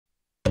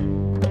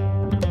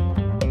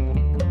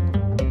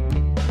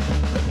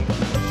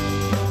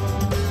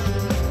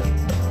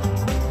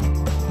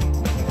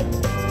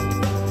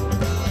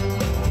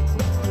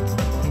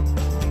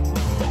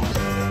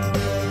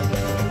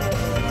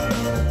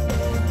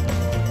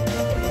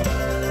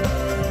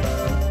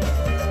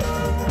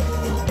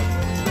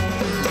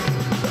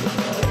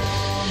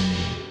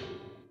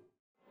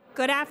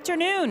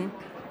afternoon,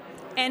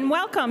 and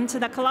welcome to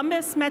the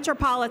Columbus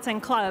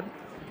Metropolitan Club.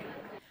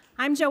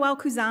 I'm Joelle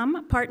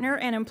Kuzam, Partner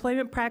and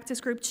Employment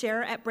Practice Group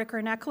Chair at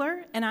Bricker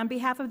Neckler, and on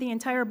behalf of the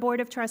entire Board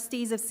of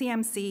Trustees of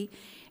CMC,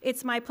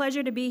 it's my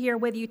pleasure to be here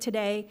with you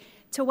today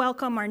to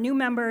welcome our new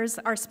members,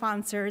 our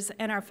sponsors,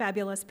 and our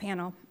fabulous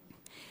panel.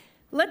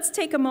 Let's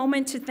take a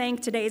moment to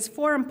thank today's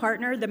forum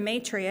partner, the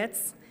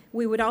Matriots.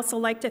 We would also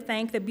like to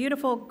thank the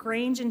beautiful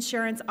Grange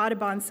Insurance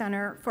Audubon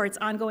Center for its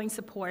ongoing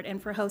support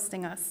and for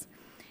hosting us.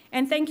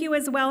 And thank you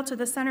as well to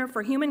the Center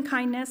for Human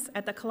Kindness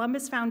at the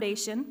Columbus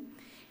Foundation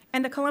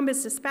and the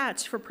Columbus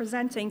Dispatch for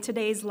presenting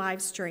today's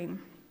live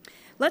stream.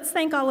 Let's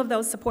thank all of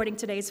those supporting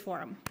today's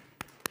forum.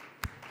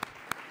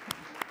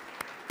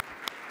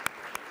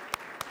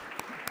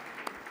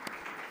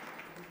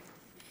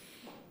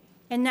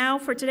 And now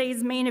for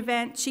today's main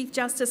event, Chief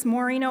Justice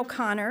Maureen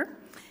O'Connor.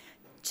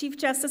 Chief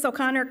Justice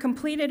O'Connor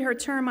completed her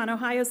term on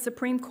Ohio's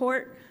Supreme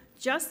Court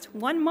just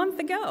 1 month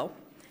ago.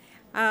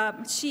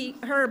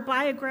 Her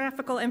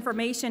biographical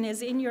information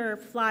is in your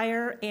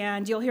flyer,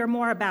 and you'll hear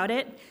more about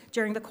it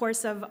during the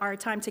course of our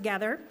time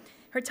together.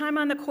 Her time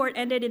on the court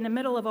ended in the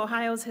middle of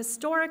Ohio's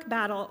historic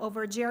battle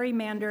over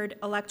gerrymandered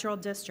electoral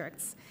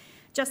districts.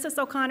 Justice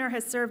O'Connor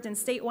has served in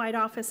statewide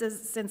offices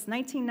since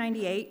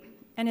 1998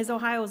 and is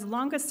Ohio's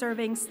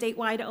longest-serving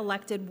statewide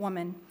elected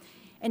woman.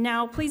 And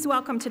now, please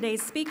welcome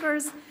today's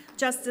speakers,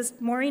 Justice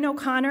Maureen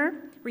O'Connor,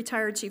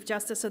 retired Chief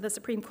Justice of the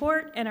Supreme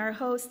Court, and our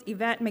host,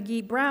 Yvette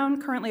McGee Brown,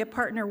 currently a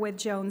partner with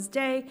Jones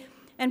Day,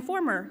 and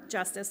former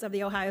Justice of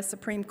the Ohio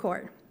Supreme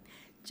Court.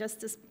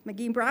 Justice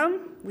McGee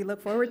Brown, we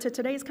look forward to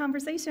today's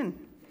conversation.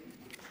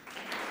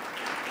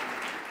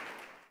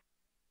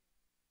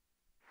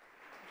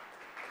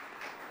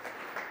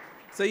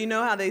 So you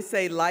know how they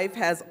say life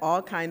has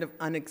all kind of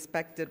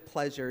unexpected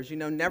pleasures. You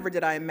know, never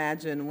did I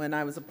imagine when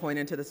I was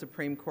appointed to the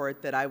Supreme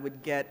Court that I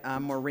would get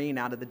Maureen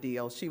out of the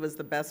deal. She was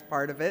the best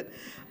part of it.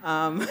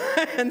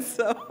 And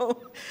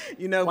so,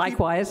 you know.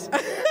 Likewise.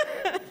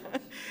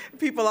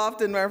 People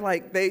often are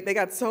like, they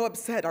got so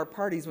upset, our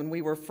parties, when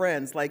we were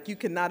friends. Like, you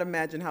cannot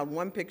imagine how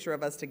one picture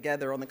of us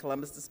together on the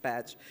Columbus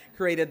Dispatch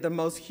created the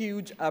most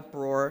huge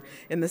uproar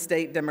in the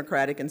state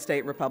Democratic and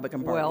state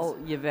Republican parties. Well,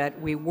 Yvette,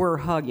 we were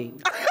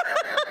hugging.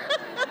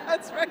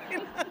 That's right.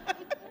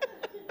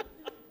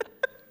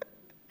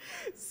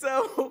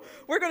 So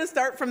we're going to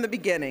start from the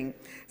beginning.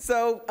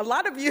 So a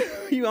lot of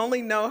you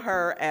only know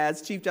her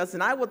as Chief Justice,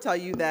 and I will tell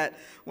you that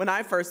when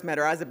I first met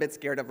her, I was a bit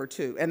scared of her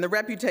too, and the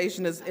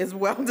reputation is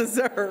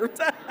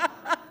well-deserved.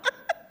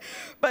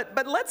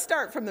 But let's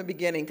start from the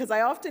beginning, because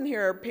I often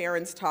hear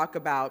parents talk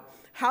about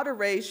how to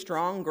raise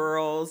strong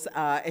girls,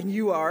 and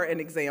you are an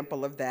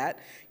example of that.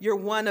 You're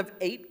one of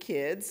 8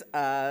 kids,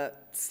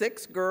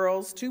 6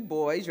 girls, 2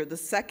 boys. You're the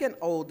second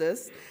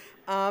oldest.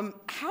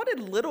 How did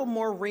little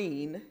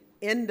Maureen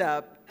end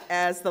up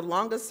as the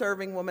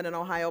longest-serving woman in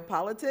Ohio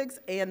politics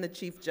and the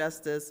Chief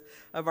Justice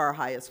of our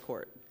highest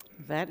court?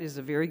 That is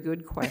a very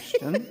good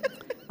question.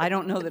 I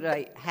don't know that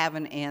I have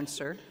an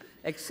answer,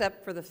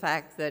 except for the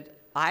fact that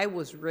I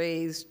was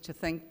raised to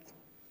think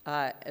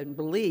and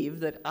believe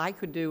that I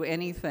could do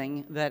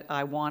anything that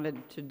I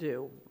wanted to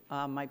do.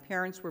 My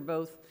parents were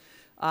both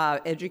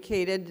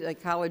educated,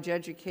 college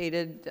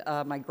educated.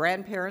 My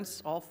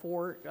grandparents, all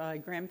 4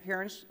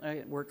 grandparents,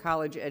 were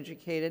college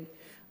educated.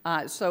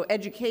 So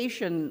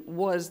education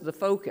was the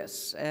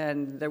focus,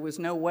 and there was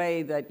no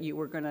way that you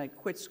were going to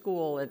quit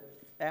school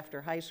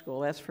after high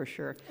school, that's for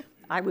sure.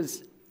 I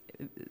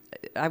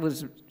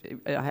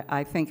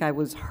think I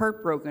was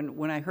heartbroken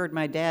when I heard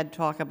my dad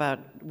talk about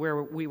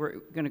where we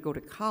were going to go to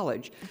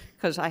college,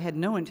 because I had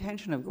no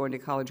intention of going to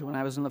college when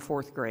I was in the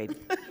 4th grade.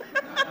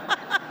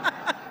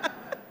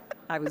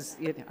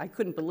 I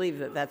couldn't believe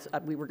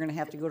that we were going to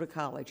have to go to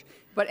college.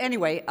 But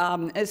anyway,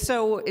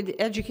 so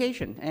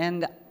education.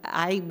 And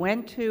I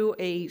went to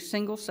a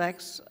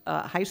single-sex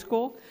high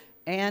school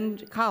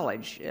and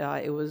college.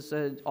 It was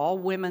all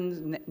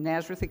women's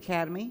Nazareth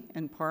Academy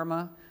in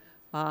Parma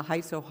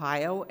Heights,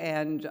 Ohio.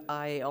 And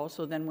I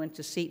also then went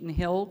to Seton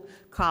Hill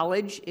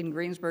College in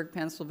Greensburg,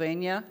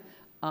 Pennsylvania.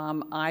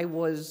 I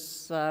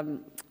was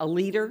a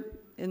leader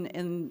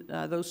in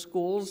those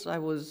schools. I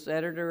was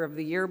editor of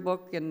the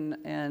yearbook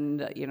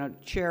and you know,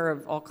 chair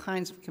of all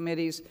kinds of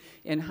committees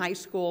in high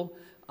school.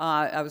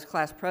 I was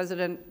class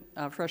president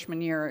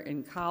freshman year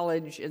in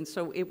college, and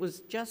so it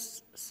was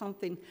just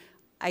something.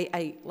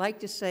 I like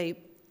to say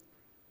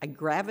I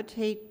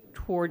gravitate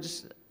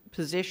towards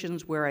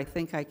positions where I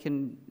think I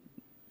can,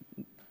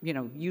 you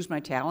know, use my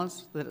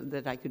talents,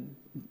 that I could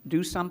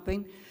do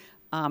something,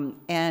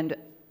 and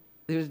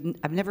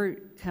I've never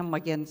come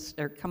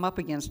up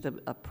against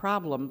a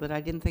problem that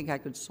I didn't think I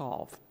could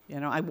solve. You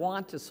know, I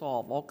want to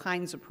solve all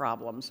kinds of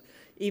problems,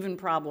 even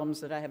problems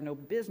that I have no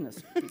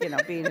business, you know,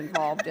 being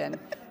involved in.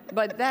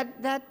 But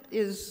that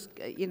is,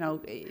 you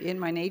know, in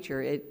my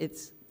nature.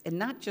 It's and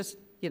not just,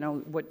 you know,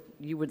 what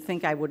you would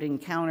think I would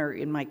encounter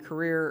in my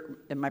career,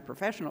 in my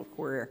professional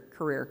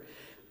career.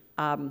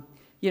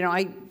 You know,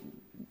 I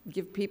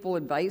give people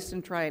advice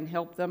and try and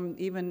help them,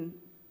 even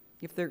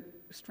if they're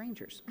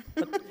strangers.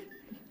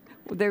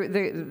 But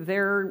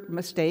their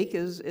mistake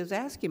is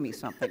asking me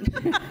something.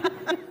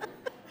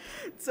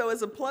 So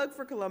as a plug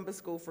for Columbus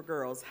School for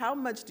Girls, how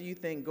much do you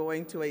think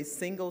going to a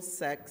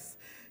single-sex,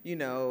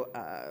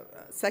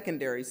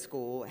 secondary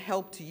school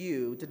helped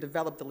you to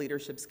develop the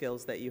leadership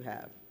skills that you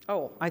have?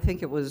 Oh, I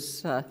think it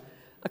was a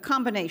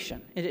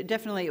combination.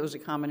 Definitely it was a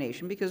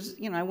combination because,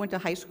 I went to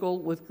high school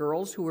with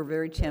girls who were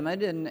very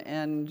timid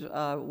and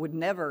would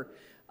never,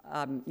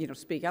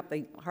 speak up.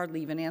 They hardly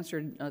even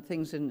answered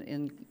things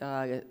in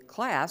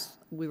class.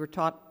 We were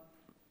taught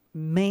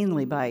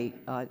mainly by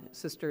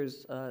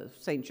Sisters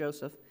St.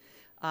 Joseph,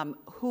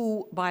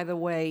 who, by the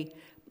way,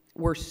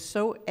 were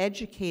so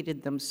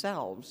educated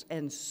themselves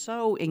and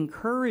so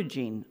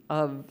encouraging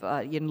of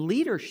in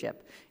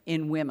leadership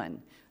in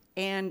women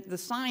and the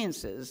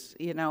sciences,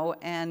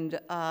 and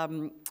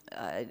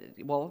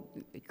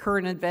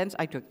current events.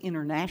 I took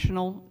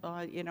international,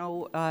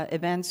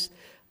 events,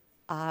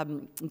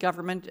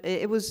 government.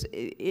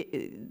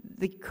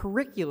 The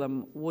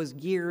curriculum was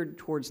geared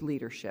towards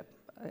leadership,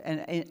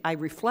 and I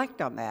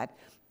reflect on that.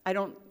 I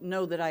don't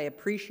know that I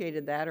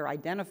appreciated that or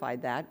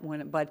identified that,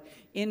 but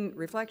in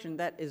reflection,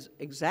 that is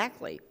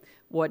exactly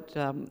what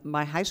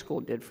my high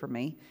school did for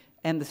me.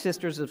 And the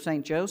Sisters of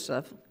St.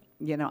 Joseph,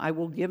 I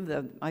will give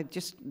them,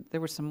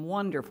 there were some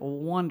wonderful,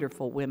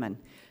 wonderful women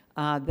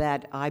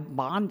that I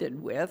bonded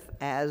with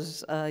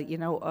as,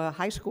 a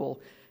high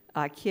school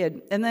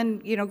kid. And then,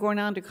 going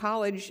on to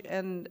college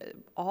and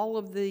all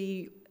of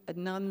the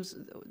nuns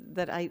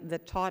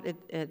that taught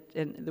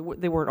and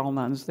they weren't all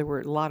nuns. There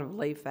were a lot of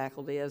lay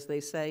faculty, as they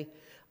say,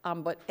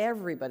 but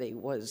everybody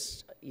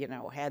was,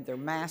 had their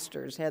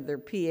masters, had their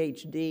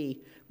PhD.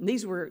 And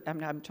these were,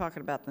 I'm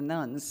talking about the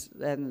nuns,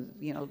 and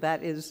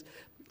that is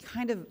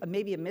kind of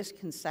maybe a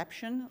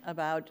misconception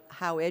about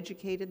how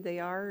educated they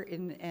are,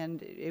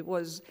 and it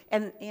was,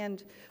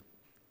 and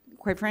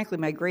quite frankly,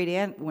 my great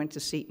aunt went to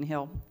Seton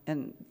Hill,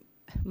 and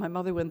my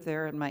mother went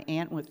there, and my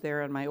aunt went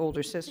there, and my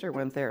older sister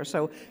went there.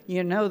 So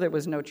there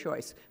was no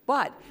choice.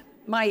 But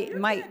Your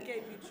dad gave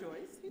you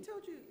choice. He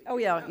told you. Oh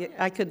yeah,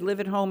 I could live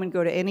at home and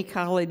go to any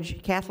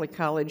college, Catholic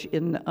college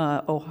in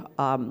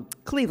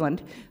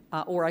Cleveland,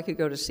 or I could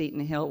go to Seton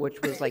Hill,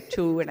 which was like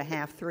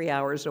 2.5, 3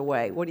 hours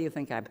away. What do you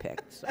think I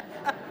picked? So,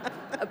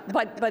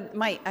 but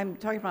I'm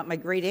talking about my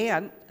great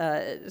aunt,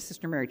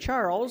 Sister Mary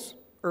Charles,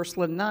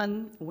 Ursuline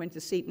nun, went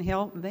to Seton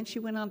Hill, and then she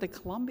went on to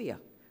Columbia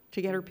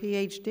to get her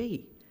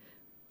PhD.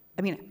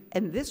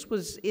 And this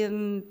was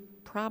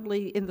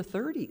probably in the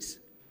 30s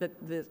that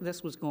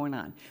this was going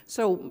on.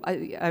 So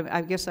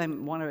I guess I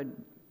want to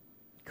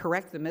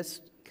correct the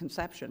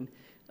misconception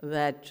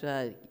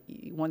that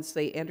once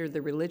they entered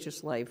the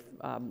religious life,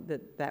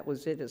 that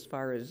was it as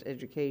far as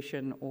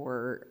education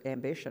or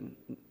ambition.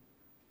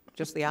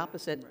 Just the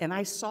opposite. And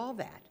I saw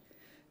that.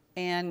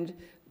 And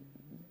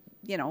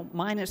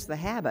minus the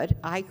habit,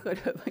 I could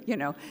have,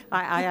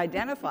 I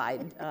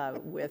identified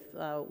with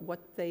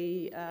what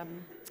they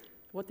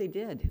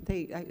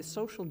did.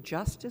 Social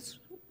justice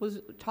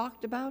was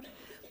talked about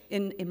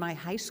in my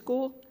high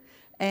school,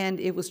 and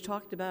it was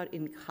talked about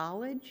in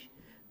college.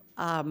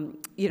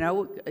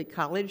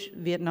 College,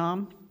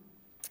 Vietnam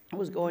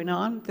was going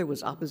on. There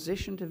was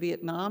opposition to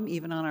Vietnam,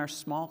 even on our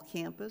small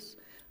campus.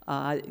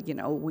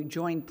 We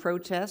joined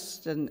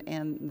protests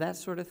and that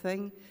sort of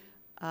thing.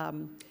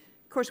 Of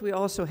course, we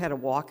also had a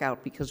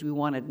walkout because we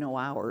wanted no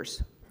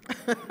hours,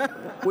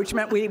 which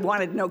meant we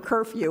wanted no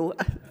curfew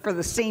for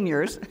the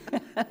seniors.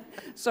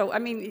 So,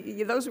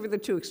 those were the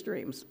two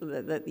extremes,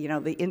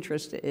 the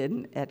interest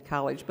at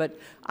college. But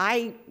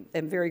I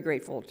am very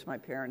grateful to my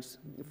parents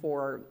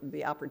for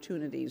the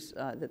opportunities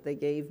that they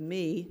gave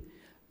me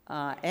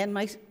and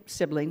my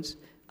siblings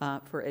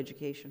for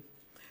education.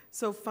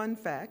 So, fun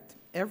fact,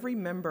 every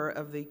member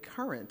of the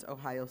current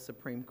Ohio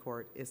Supreme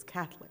Court is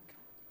Catholic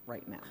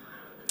right now.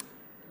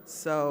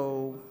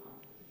 So,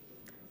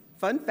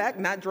 fun fact,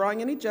 not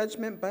drawing any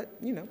judgment, but,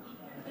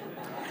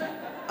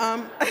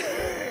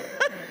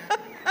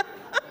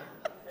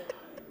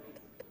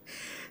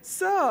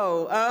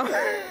 So,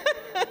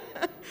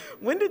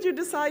 when did you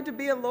decide to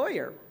be a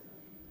lawyer?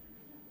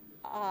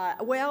 I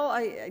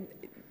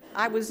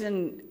was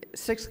in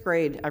 6th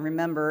grade, I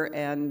remember,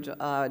 and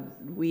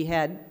we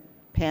had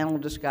panel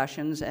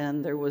discussions,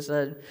 and there was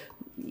a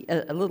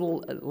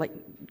little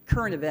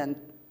current event,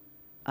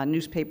 a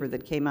newspaper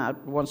that came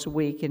out once a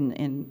week,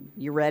 and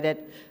you read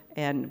it,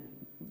 and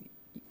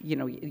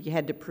you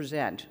had to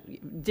present.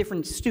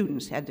 Different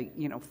students had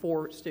to,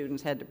 4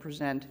 students had to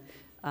present,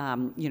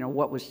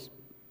 what was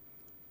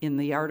in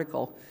the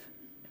article,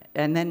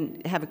 and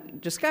then have a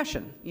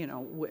discussion,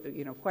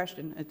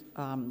 question.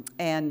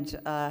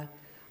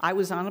 I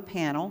was on a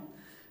panel,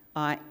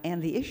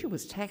 and the issue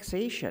was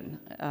taxation,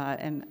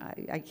 and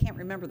I can't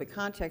remember the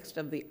context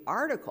of the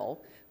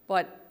article,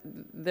 but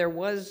there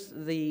was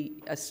a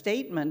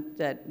statement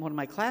that one of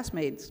my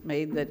classmates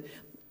made that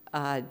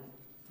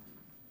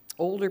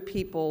older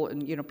people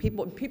and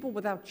people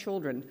without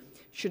children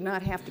should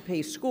not have to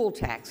pay school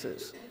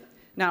taxes.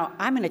 Now,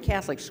 I'm in a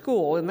Catholic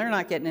school, and they're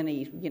not getting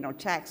any,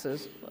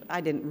 taxes.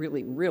 I didn't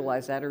really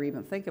realize that or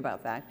even think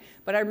about that.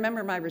 But I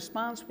remember my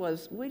response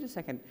was, wait a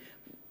second,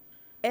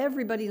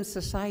 everybody in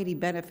society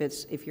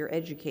benefits if you're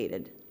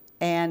educated.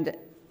 And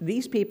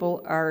these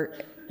people are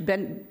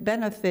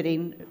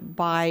benefiting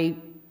by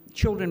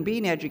children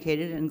being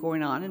educated and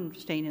going on and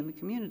staying in the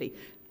community.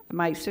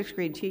 My 6th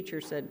grade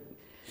teacher said,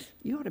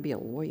 you ought to be a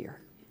lawyer.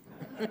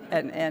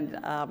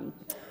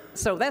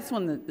 So that's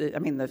when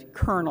the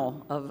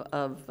kernel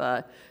of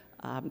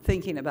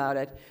thinking about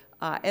it.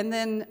 And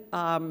then,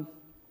 I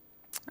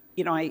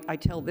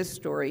tell this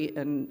story,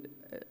 and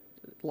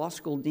law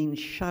school deans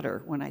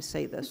shudder when I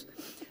say this,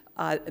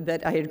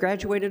 that I had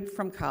graduated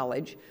from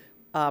college.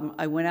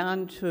 I went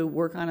on to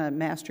work on a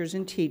master's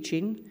in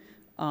teaching.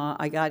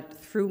 I got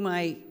through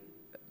my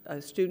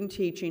student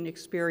teaching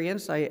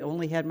experience. I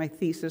only had my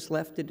thesis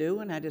left to do,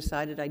 and I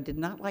decided I did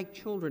not like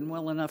children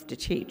well enough to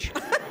teach.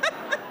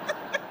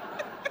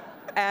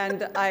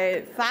 And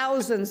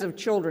thousands of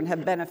children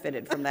have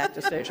benefited from that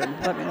decision,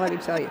 let me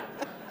tell you.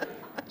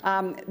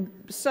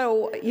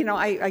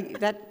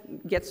 That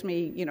gets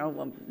me, a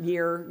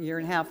year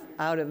and a half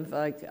out of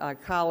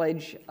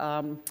college.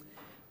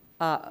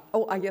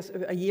 I guess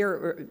a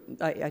year,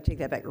 I take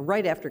that back.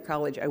 Right after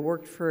college, I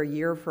worked for a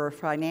year for a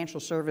financial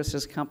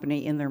services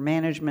company in their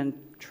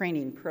management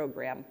training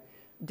program.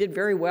 Did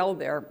very well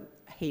there,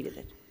 hated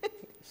it.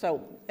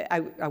 So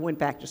I went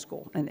back to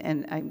school,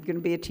 and I'm going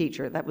to be a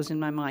teacher. That was in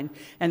my mind.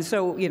 And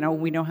so,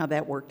 we know how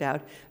that worked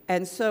out.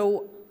 And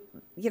so,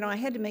 I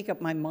had to make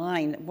up my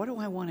mind, what do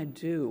I want to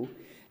do?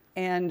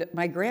 And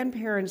my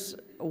grandparents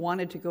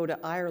wanted to go to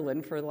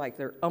Ireland for like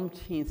their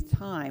umpteenth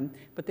time,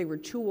 but they were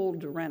too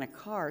old to rent a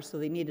car, so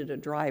they needed a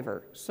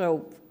driver.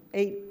 So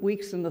 8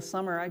 weeks in the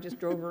summer, I just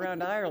drove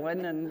around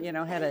Ireland and,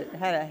 had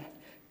a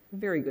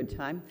very good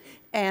time.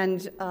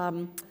 And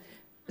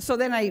so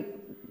then I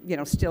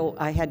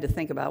had to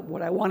think about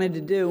what I wanted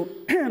to do.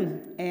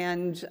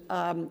 And,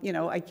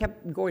 I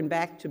kept going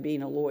back to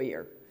being a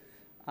lawyer.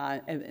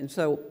 And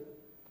so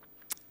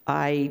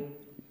I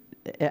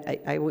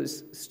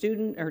was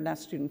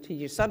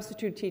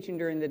substitute teaching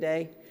during the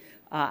day.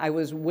 I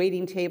was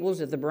waiting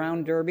tables at the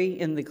Brown Derby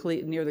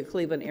near the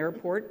Cleveland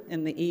Airport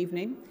in the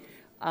evening.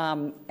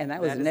 And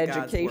that was an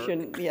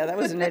education. Yeah, that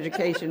was an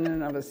education in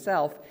and of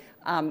itself.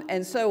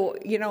 And so,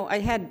 I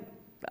had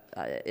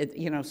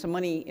some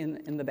money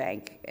in the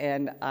bank,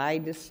 and I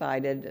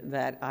decided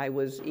that I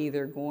was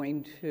either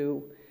going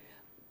to,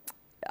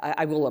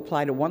 I will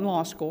apply to one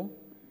law school.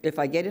 If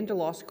I get into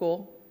law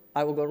school,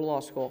 I will go to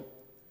law school.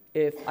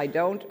 If I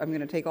don't, I'm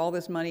going to take all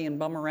this money and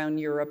bum around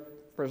Europe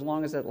for as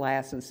long as it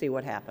lasts and see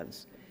what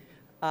happens.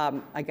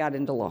 I got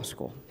into law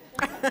school.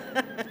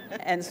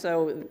 And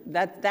so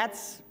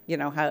that's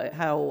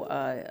how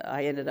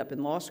I ended up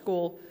in law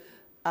school.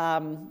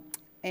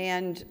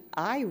 And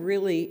I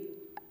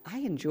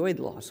enjoyed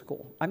law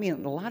school. I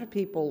mean, a lot of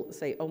people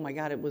say, oh my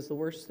God, it was the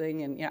worst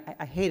thing, and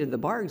I hated the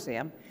bar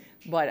exam,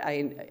 but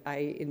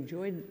I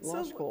enjoyed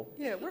law school.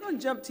 Yeah, we're going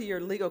to jump to your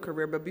legal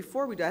career, but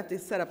before we do, I have to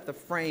set up the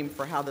frame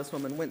for how this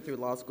woman went through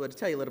law school to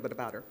tell you a little bit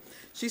about her.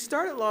 She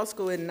started law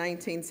school in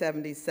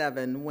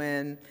 1977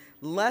 when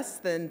less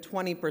than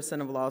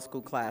 20% of law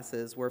school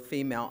classes were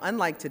female,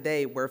 unlike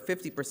today where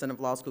 50% of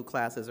law school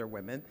classes are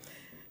women.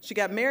 She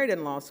got married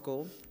in law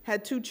school,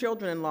 had 2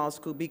 children in law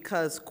school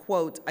because,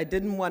 quote, I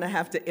didn't want to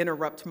have to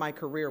interrupt my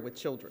career with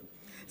children.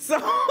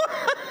 So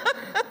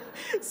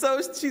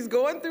she's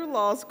going through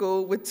law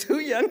school with 2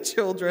 young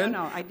children.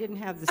 No, I didn't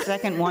have the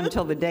second one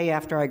till the day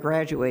after I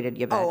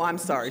graduated, Yvette. Oh, I'm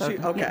sorry. So,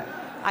 okay.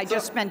 I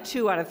just spent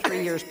 2 out of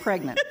 3 years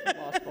pregnant in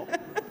law school.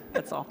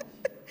 That's all.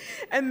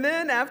 And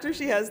then after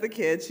she has the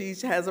kids, she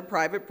has a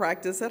private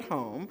practice at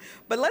home.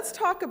 But let's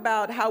talk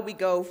about how we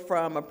go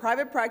from a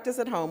private practice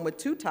at home with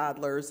 2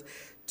 toddlers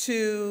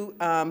to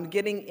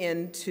getting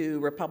into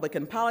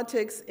Republican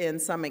politics in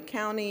Summit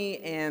County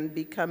and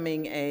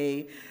becoming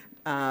a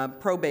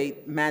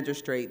probate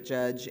magistrate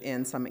judge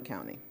in Summit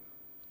County.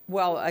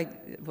 Well, I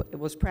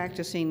was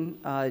practicing.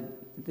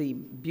 The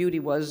beauty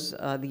was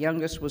the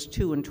youngest was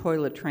 2 and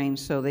toilet trained,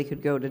 so they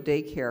could go to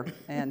daycare,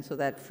 and so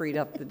that freed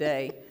up the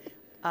day.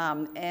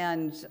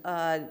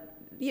 I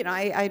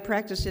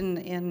practiced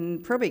in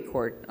probate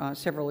court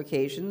several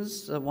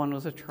occasions. One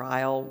was a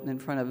trial in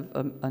front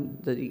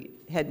of the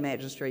head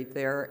magistrate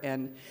there,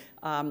 and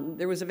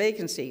there was a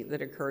vacancy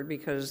that occurred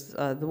because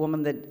the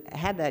woman that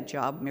had that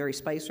job, Mary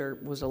Spicer,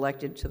 was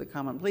elected to the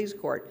Common Pleas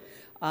Court.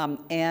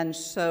 And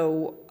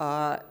so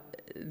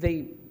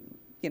they,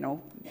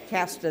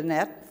 cast a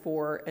net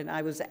for, and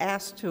I was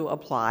asked to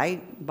apply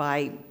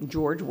by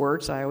George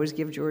Wirtz. I always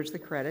give George the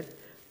credit.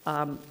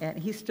 And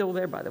he's still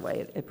there, by the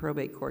way, at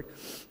probate court.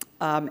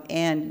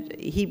 And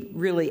he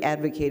really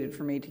advocated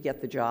for me to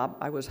get the job.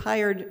 I was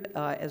hired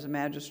as a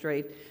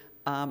magistrate.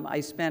 I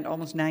spent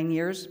almost 9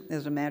 years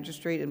as a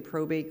magistrate in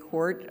probate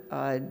court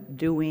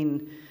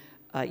doing,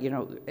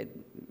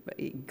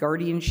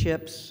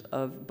 guardianships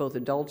of both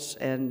adults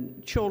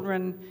and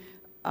children,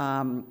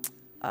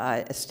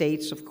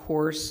 estates, of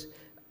course,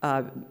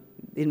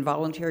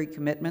 involuntary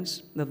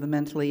commitments of the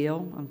mentally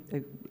ill.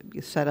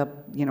 set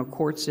up,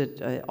 courts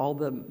at all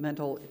the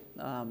mental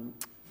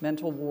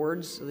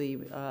wards in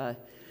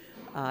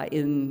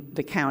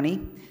the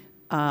county,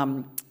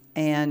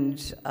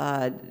 and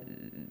all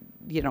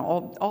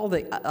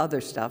the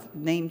other stuff,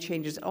 name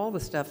changes, all the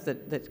stuff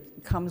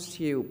that comes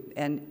to you.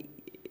 And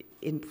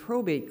in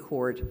probate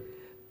court,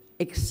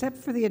 except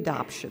for the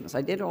adoptions,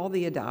 I did all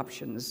the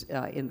adoptions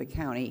in the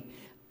county,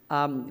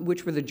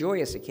 which were the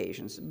joyous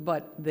occasions.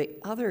 But the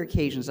other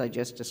occasions I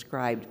just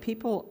described,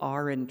 people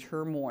are in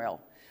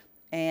turmoil,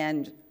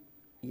 and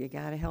you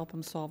got to help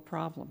them solve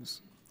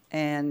problems.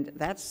 And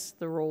that's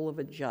the role of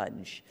a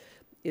judge,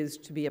 is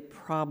to be a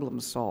problem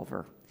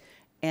solver.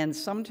 And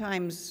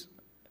sometimes,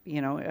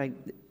 you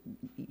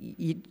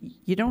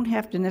don't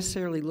have to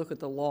necessarily look at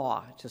the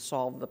law to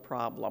solve the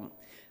problem.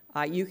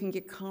 You can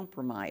get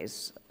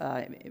compromise,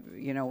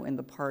 in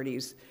the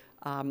parties.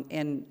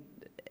 And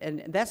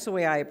that's the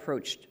way I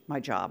approached my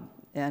job.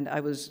 And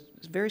I was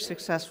very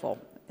successful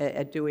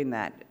at doing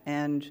that.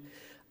 And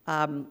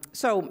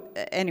so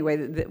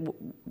anyway,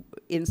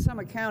 in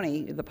Summit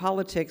County, the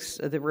politics,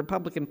 the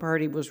Republican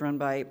Party was run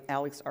by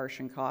Alex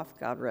Arshenkoff,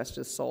 God rest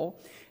his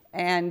soul.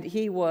 And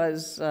he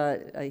was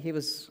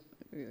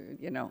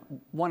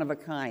one of a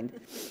kind.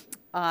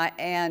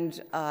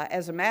 And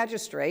as a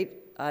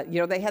magistrate,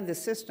 they had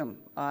this system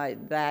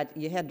that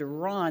you had to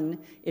run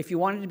if you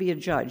wanted to be a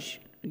judge,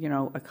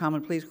 a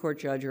common pleas court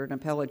judge or an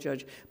appellate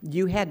judge.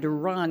 You had to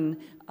run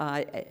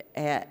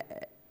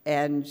and,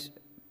 as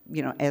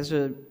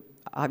a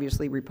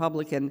obviously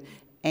Republican,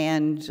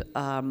 and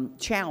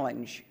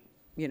challenge,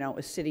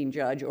 a sitting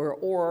judge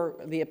or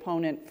the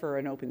opponent for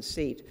an open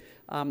seat.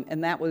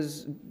 And that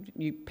was,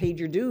 you paid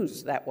your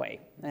dues that way.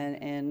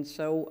 And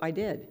so I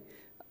did.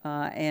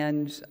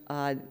 And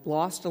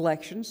lost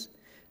elections.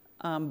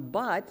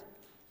 But,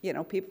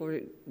 people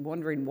were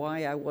wondering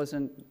why I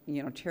wasn't,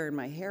 tearing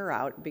my hair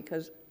out,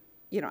 because,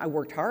 I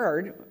worked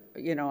hard,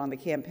 on the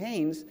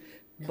campaigns,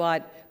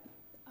 but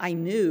I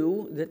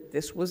knew that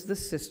this was the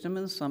system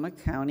in Summit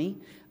County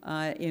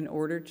in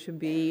order to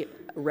be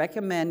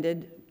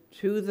recommended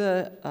to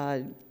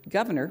the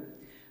governor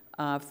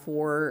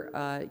for,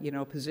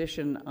 a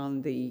position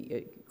on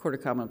the Court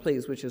of Common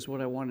Pleas, which is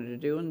what I wanted to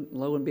do. And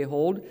lo and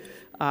behold,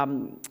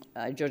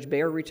 Judge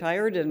Baer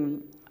retired,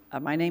 and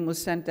my name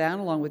was sent down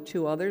along with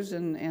two others,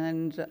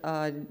 and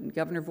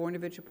Governor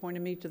Voinovich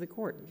appointed me to the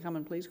court,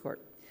 Common Pleas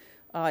Court.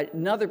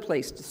 Another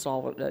place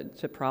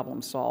to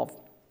problem solve.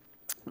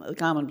 The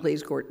Common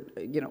Pleas Court,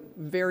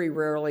 very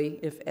rarely,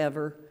 if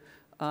ever,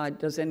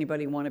 does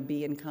anybody want to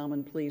be in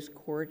Common Pleas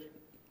Court.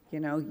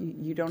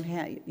 You don't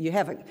have, you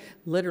have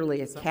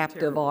literally a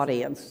captive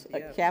audience, a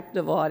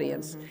captive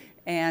audience. Mm-hmm.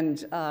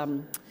 And,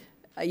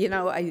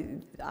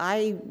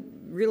 I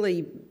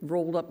really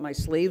rolled up my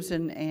sleeves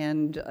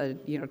and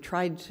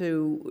tried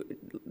to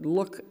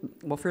look,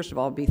 well, first of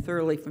all, be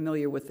thoroughly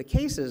familiar with the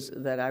cases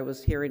that I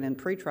was hearing in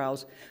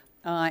pretrials,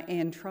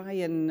 and try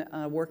and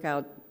work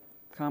out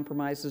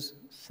compromises,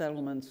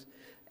 settlements.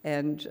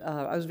 And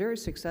I was very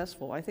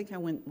successful. I think I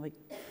went like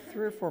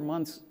 3 or 4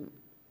 months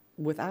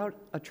without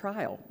a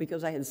trial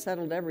because I had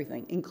settled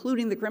everything,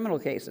 including the criminal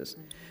cases.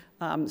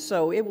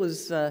 So it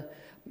was,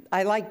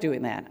 I liked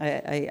doing that.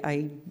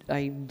 I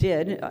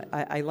did.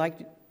 I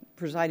liked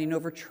presiding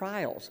over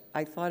trials.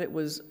 I thought it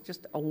was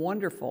just a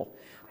wonderful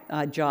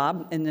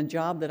job, and the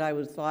job that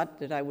I thought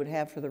that I would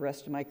have for the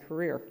rest of my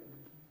career.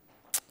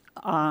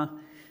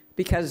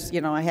 Because,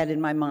 I had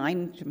in my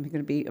mind, I'm going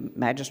to be a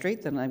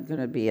magistrate, then I'm going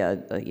to be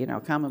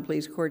a common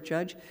pleas court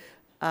judge.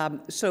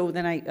 So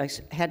then I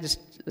had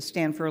to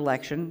stand for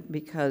election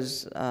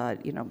because,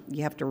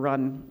 you have to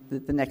run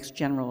the next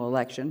general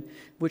election,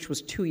 which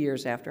was 2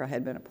 years after I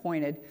had been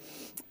appointed.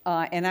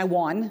 And I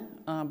won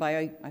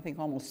by, I think,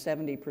 almost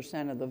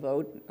 70% of the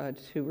vote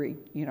to,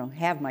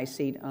 have my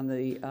seat on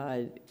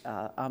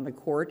the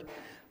court.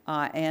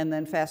 And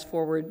then fast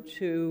forward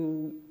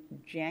to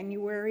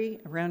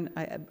January, around,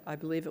 I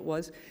believe it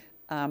was,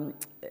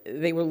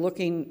 they were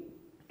looking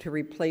to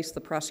replace the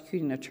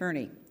prosecuting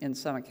attorney in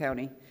Summit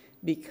County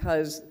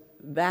because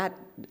that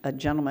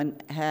gentleman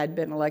had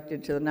been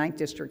elected to the 9th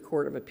District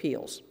Court of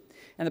Appeals.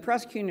 And the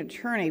prosecuting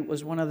attorney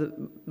was one of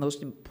the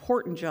most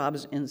important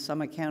jobs in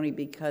Summit County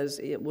because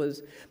it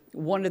was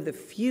one of the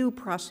few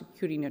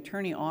prosecuting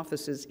attorney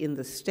offices in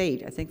the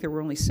state, I think there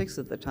were only 6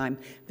 at the time,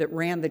 that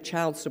ran the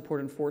Child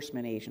Support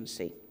Enforcement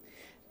Agency.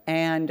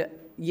 And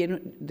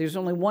there's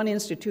only one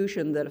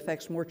institution that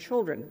affects more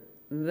children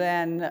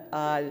than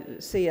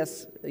Child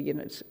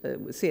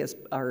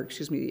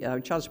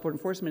Support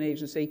Enforcement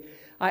Agency,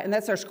 and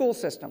that's our school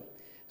system.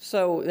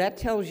 So that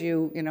tells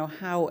you,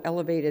 how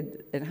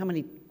elevated and how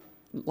many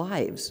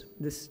lives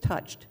this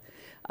touched.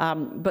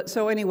 But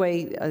so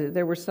anyway,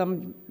 there were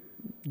some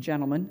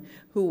gentlemen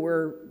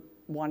who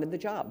wanted the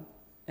job,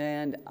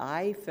 and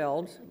I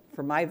felt,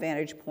 from my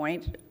vantage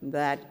point,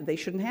 that they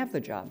shouldn't have the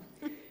job.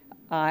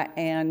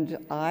 And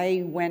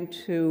I went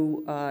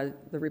to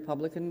the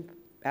Republican,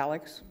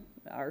 Alex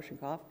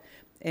Arshenkoff,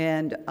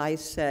 and I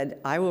said,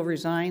 I will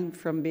resign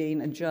from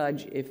being a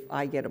judge if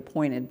I get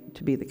appointed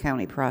to be the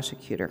county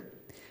prosecutor.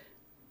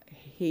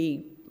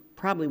 He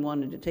probably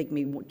wanted to take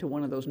me to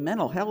one of those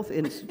mental health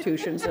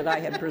institutions that I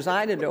had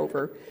presided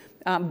over,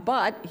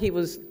 but he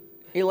was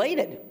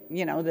elated,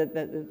 you know,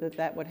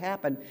 that would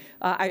happen.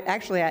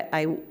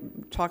 I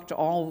talked to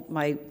all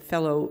my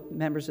fellow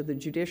members of the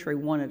judiciary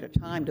one at a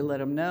time to let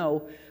them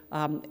know,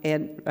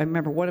 and I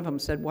remember one of them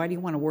said, "Why do you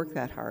want to work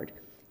that hard?"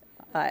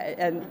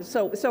 And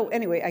so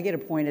anyway, I get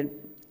appointed,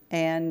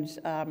 and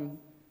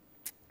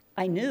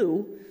I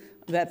knew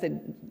that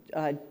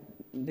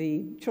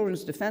the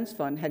Children's Defense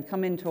Fund had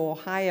come into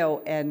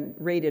Ohio and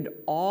raided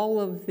all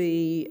of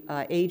the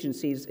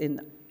agencies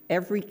in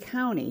every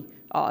county,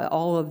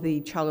 all of the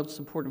child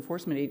support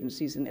enforcement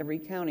agencies in every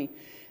county.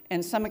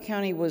 And Summit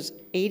County was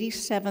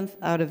 87th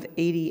out of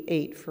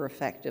 88 for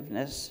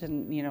effectiveness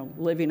and, you know,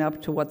 living up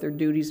to what their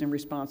duties and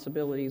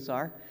responsibilities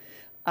are.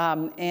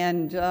 I'm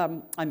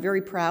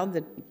very proud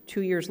that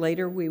 2 years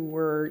later we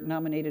were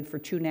nominated for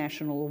 2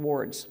 national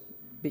awards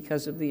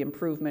because of the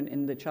improvement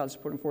in the Child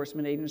Support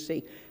Enforcement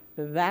Agency.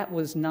 That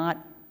was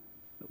not,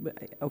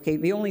 okay,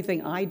 the only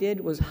thing I did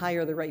was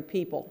hire the right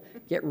people,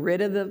 get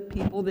rid of the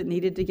people that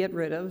needed to get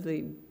rid of,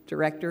 the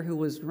director who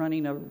was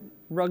running a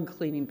rug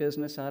cleaning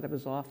business out of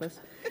his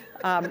office.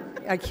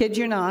 I kid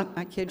you not,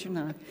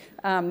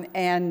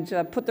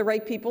 and put the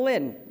right people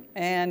in,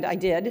 and I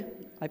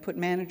did. I put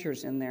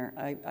managers in there,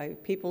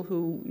 people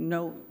who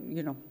know,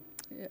 you know,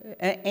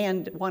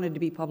 and wanted to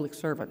be public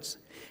servants.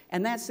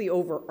 And that's the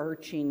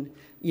overarching,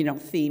 you know,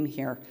 theme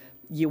here.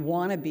 You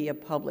want to be a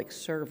public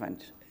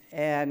servant,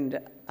 and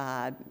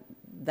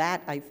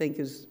that, I think,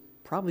 is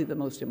probably the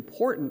most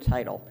important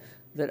title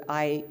that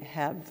I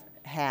have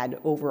had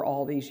over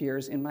all these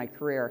years in my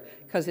career,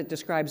 because it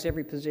describes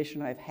every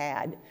position I've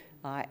had,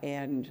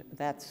 and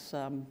that's,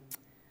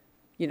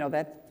 you know,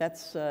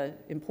 that's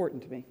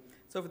important to me.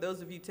 So for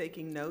those of you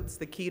taking notes,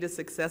 the key to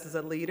success as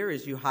a leader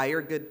is you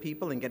hire good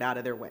people and get out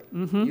of their way.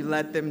 Mm-hmm. You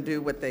let them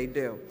do what they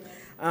do.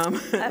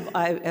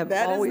 I have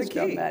always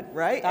done that.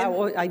 Right?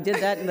 I did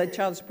that in the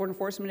Child Support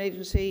Enforcement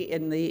Agency,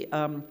 in the,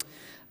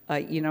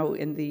 you know,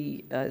 in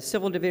the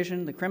civil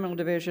division, the criminal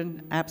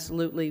division.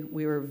 Absolutely,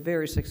 we were a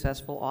very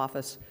successful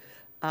office.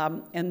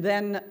 And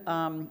then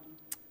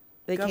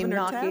they came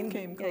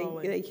knocking.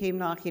 They came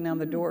knocking on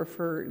the door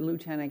for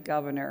lieutenant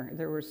governor.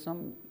 There were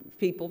some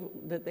people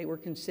that they were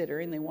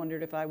considering. They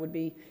wondered if I would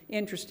be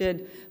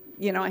interested.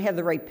 You know, I had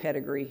the right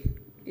pedigree.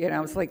 You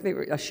know, it's like they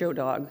were a show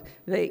dog.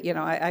 You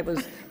know, I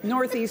was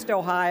Northeast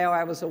Ohio.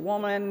 I was a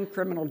woman,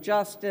 criminal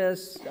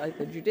justice,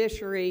 the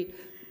judiciary.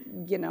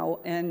 You know,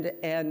 and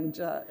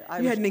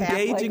you had an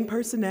engaging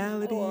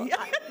personality. Well,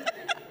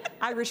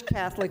 Irish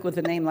Catholic with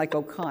a name like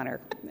O'Connor.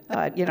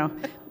 You know,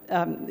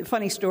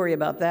 funny story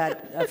about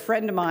that. A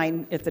friend of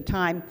mine at the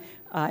time,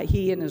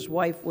 he and his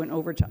wife went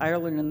over to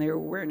Ireland, and they were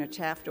wearing a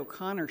Taft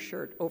O'Connor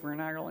shirt over in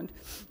Ireland.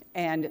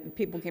 And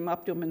people came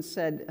up to him and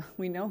said,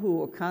 "We know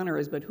who O'Connor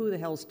is, but who the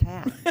hell's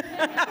Taft?"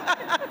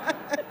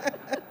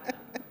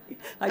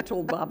 I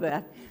told Bob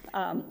that.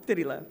 Did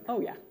he laugh?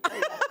 Oh, yeah.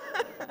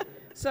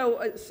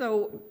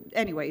 So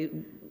anyway,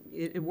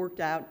 it worked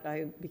out.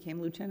 I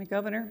became lieutenant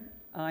governor.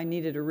 I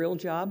needed a real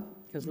job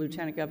because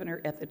lieutenant governor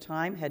at the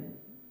time had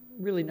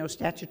really no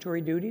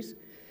statutory duties.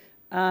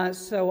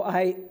 So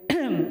I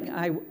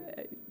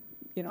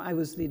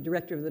was the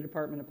director of the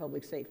Department of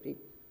Public Safety.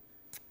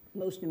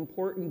 Most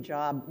important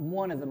job,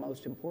 one of the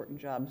most important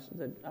jobs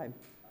that I've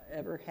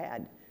ever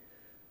had.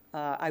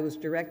 I was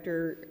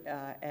director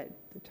at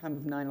the time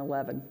of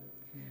 9/11.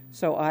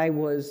 So I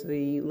was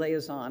the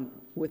liaison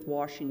with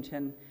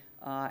Washington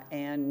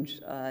and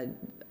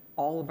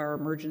all of our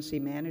emergency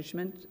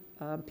management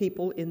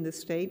people in the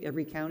state.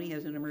 Every county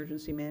has an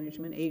emergency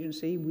management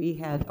agency. We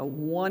had a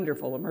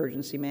wonderful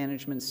emergency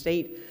management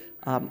state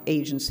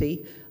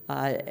agency,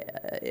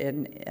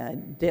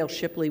 and Dale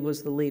Shipley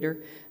was the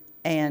leader.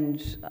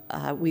 And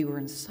we were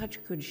in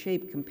such good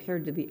shape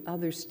compared to the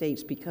other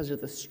states because of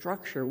the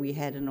structure we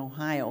had in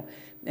Ohio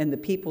and the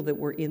people that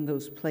were in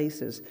those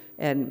places.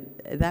 And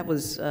that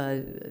was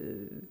a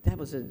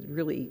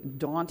really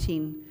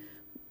daunting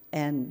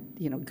and,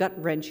 you know,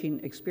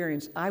 gut-wrenching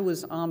experience. I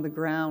was on the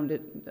ground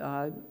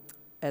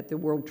at the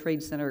World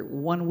Trade Center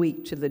 1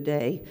 week to the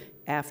day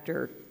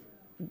after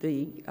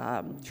the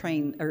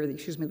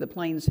the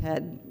planes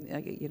had,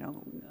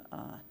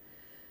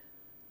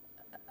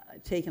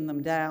 taken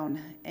them down,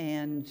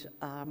 and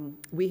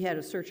we had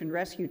a search and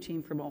rescue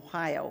team from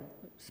Ohio,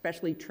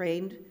 specially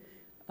trained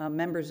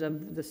members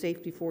of the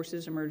safety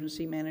forces,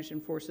 emergency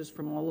management forces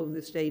from all over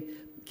the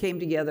state, came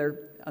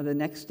together the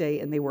next day,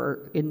 and they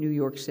were in New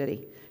York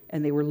City,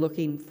 and they were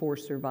looking for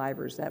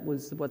survivors. That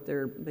was what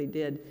they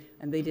did,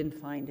 and they didn't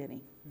find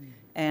any.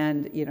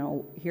 And, you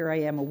know, here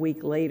I am a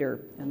week later,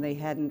 and they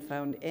hadn't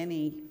found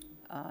any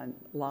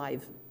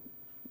live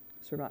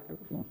survivors.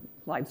 Well,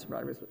 live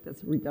survivors,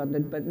 that's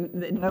redundant, but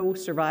no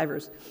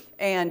survivors.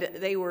 And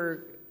they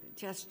were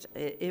just,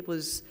 it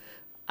was,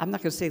 I'm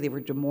not going to say they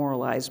were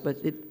demoralized, but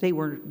they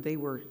were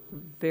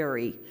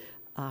very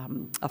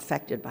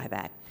affected by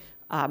that.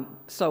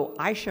 So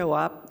I show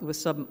up with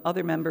some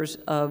other members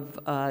of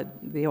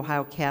the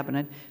Ohio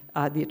cabinet.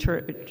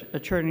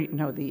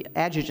 The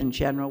adjutant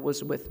general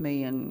was with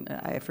me, and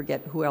I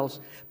forget who else.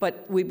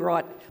 But we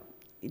brought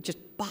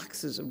just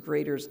boxes of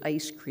Grater's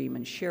ice cream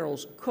and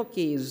Cheryl's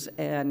cookies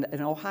and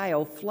an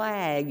Ohio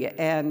flag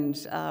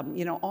and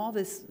all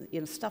this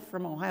stuff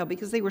from Ohio,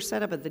 because they were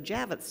set up at the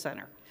Javits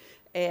Center.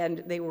 And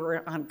they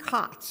were on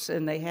cots,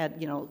 and they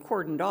had,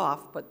 cordoned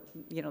off, but,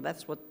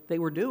 that's what they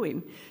were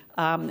doing.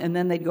 And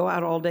then they'd go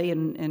out all day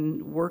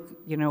and work,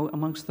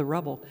 amongst the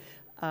rubble.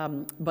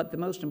 But the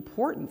most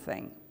important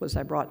thing was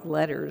I brought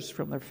letters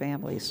from their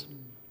families.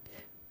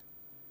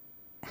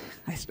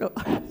 I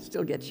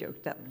still get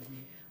choked up.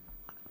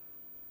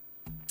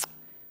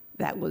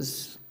 That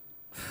was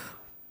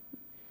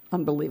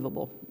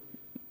unbelievable,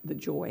 the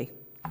joy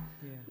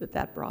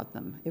that brought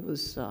them. It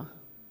was...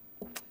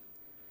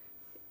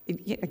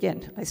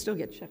 Again, I still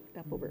get choked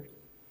up over it.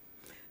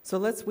 So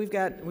we've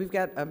got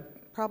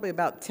probably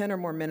about 10 or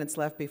more minutes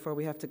left before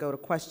we have to go to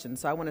questions.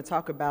 So I want to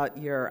talk about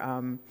your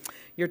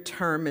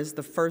term as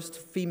the first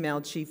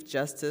female Chief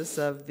Justice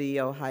of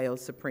the Ohio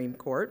Supreme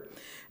Court.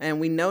 And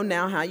we know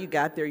now how you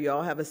got there. You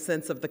all have a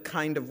sense of the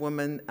kind of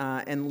woman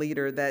and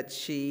leader that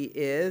she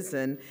is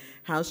and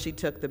how she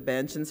took the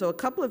bench. And so a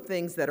couple of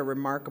things that are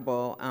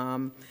remarkable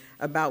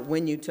about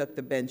when you took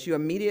the bench. You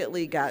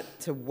immediately got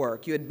to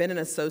work. You had been an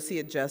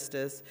associate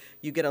justice.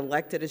 You get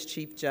elected as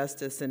Chief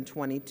Justice in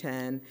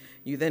 2010.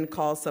 You then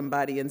call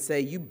somebody and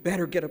say, you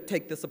better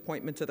take this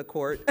appointment to the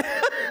court.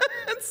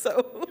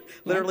 So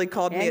literally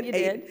called me at 8.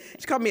 Did.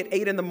 She called me at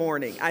 8 in the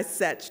morning. I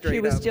sat straight up.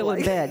 She was still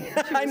in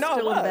bed. I know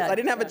I was. I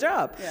didn't have a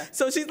job. Yeah.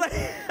 So she's like,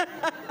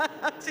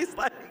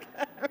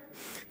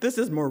 this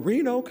is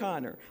Maureen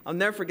O'Connor. I'll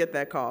never forget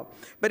that call.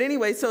 But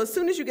anyway, so as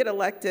soon as you get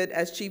elected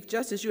as Chief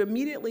Justice, you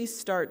immediately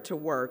start to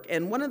work.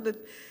 And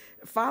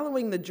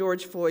following the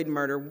George Floyd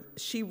murder,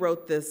 she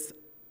wrote this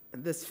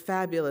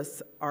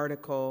fabulous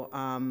article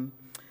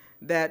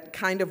that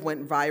kind of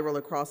went viral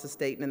across the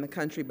state and in the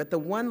country. But the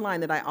one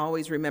line that I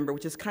always remember,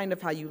 which is kind of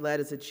how you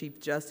led as a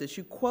Chief Justice,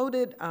 you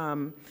quoted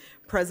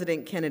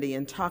President Kennedy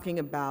in talking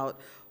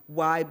about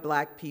why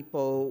Black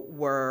people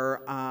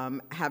were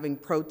having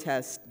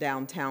protests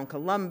downtown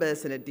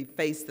Columbus, and it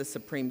defaced the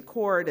Supreme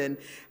Court, and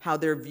how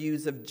their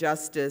views of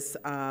justice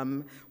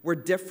were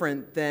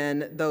different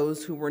than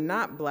those who were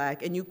not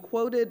Black. And you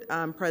quoted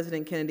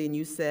President Kennedy, and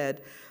you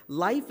said,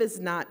 "Life is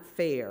not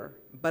fair,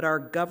 but our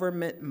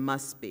government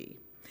must be."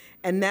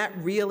 And that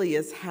really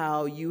is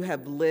how you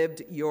have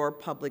lived your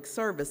public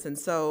service. And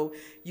so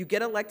you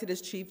get elected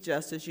as Chief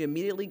Justice, you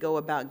immediately go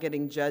about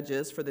getting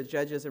judges, for the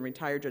judges and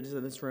retired judges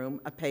in this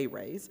room, a pay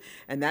raise.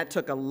 And that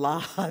took a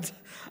lot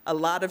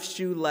of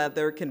shoe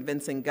leather,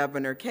 convincing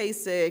Governor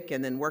Kasich,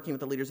 and then working with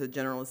the leaders of the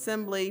General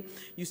Assembly.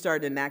 You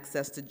started an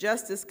Access to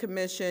Justice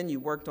Commission, you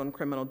worked on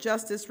criminal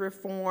justice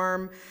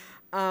reform.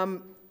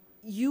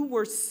 You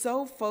were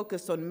so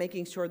focused on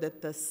making sure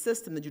that the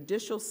system, the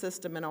judicial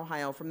system in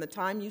Ohio, from the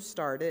time you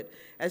started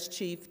as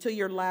chief to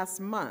your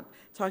last month,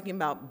 talking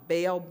about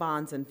bail,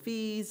 bonds, and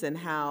fees, and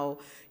how,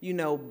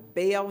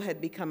 bail had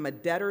become a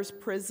debtor's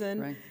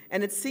prison. Right.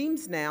 And it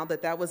seems now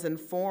that was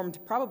informed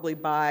probably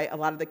by a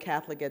lot of the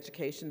Catholic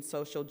education,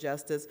 social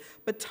justice.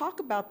 But talk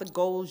about the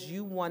goals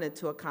you wanted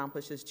to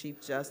accomplish as Chief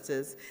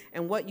Justice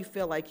and what you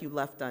feel like you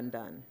left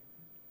undone.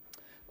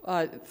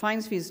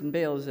 Fines, fees, and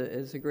bail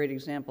is a great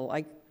example.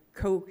 I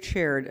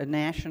co-chaired a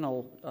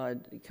national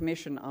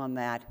commission on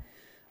that,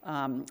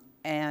 I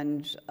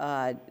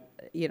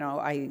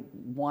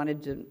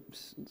wanted to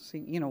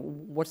see,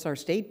 what's our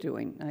state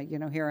doing?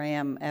 Here I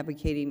am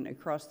advocating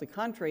across the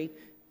country,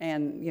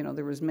 and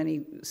there was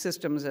many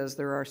systems as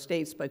there are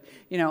states, but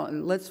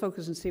let's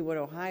focus and see what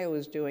Ohio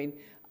is doing.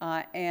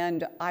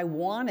 And I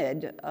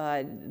wanted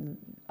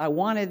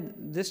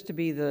this to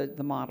be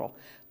the model,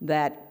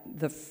 that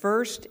the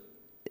first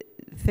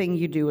thing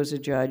you do as a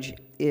judge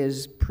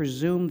is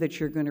presume that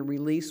you're going to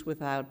release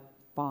without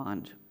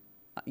bond.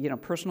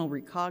 Personal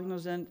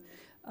recognizant,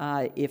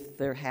 if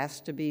there has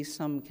to be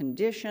some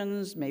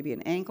conditions, maybe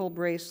an ankle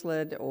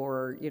bracelet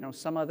or,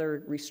 some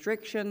other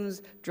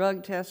restrictions,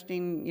 drug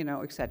testing,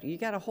 et cetera. You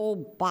got a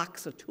whole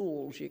box of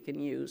tools you can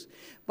use,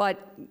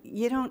 but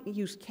you don't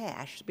use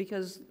cash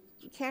because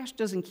cash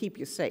doesn't keep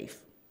you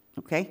safe,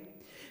 okay?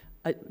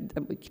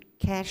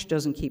 Cash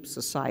doesn't keep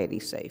society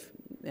safe,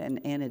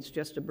 and it's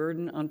just a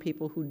burden on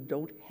people who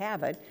don't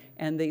have it,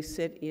 and they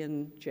sit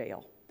in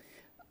jail,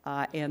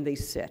 and they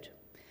sit.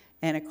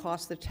 And it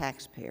costs the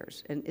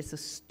taxpayers, and it's a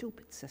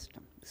stupid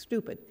system,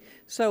 stupid.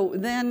 So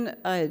then,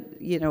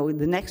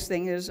 the next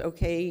thing is,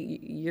 okay,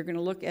 you're going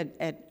to look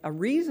at a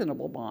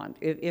reasonable bond.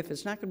 If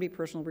it's not going to be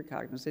personal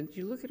recognizance,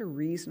 you look at a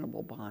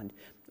reasonable bond.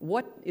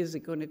 What is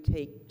it going to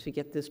take to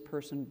get this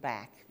person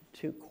back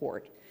to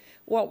court?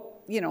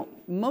 Well,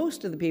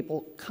 most of the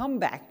people come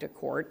back to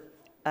court,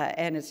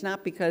 and it's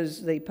not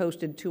because they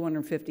posted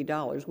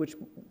 $250, which,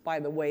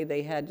 by the way,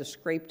 they had to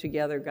scrape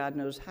together God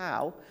knows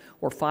how,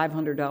 or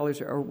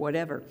 $500 or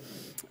whatever.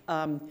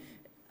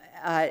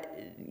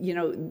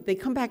 They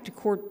come back to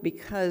court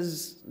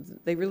because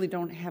they really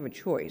don't have a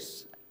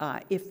choice.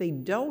 If they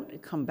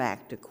don't come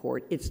back to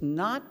court, it's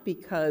not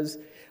because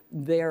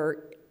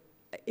they're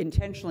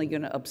intentionally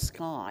going to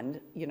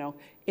abscond,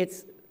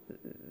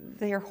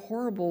 they're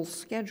horrible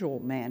schedule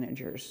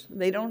managers.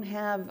 They don't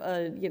have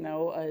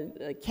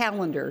a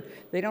calendar.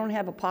 They don't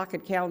have a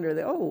pocket calendar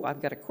that, oh,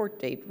 I've got a court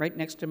date right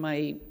next to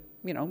my,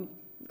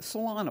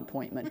 salon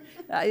appointment.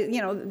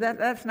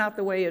 That's not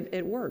the way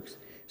it works.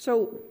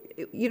 So,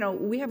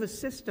 we have a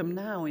system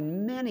now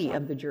in many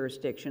of the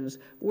jurisdictions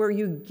where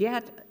you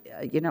get,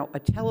 a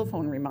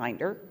telephone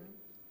reminder,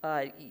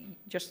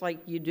 just like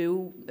you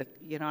do,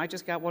 I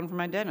just got one from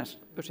my dentist,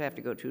 which I have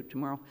to go to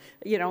tomorrow.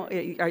 Are you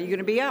going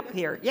to be up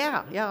here?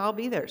 Yeah, I'll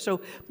be there. So,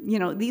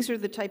 these are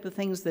the type of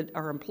things that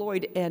are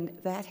employed, and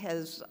that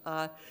has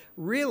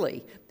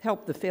really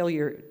helped the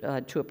failure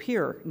to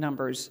appear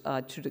numbers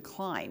to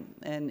decline.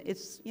 And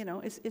it's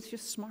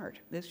just smart.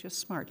 It's just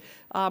smart.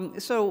 But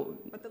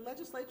the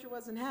legislature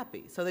wasn't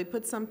happy, so they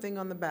put something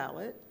on the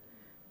ballot.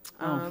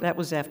 That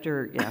was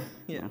after, yeah.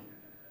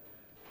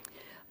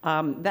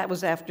 That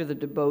was after the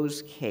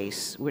DuBose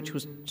case, which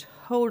was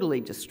totally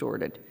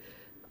distorted.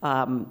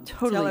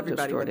 Tell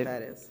everybody what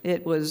that is.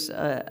 It was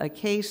a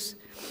case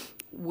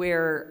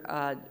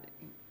where,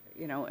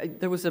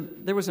 there was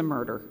a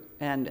murder,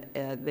 and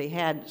they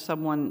had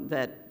someone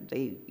that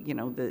the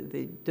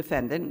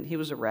defendant, he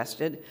was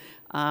arrested.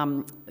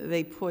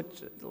 They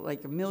put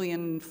like $1.5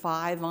 million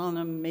on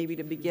him, maybe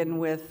to begin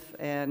with,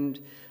 and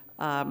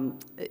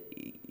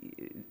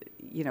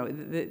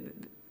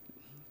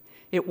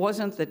it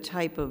wasn't the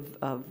type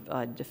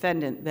of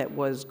defendant that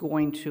was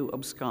going to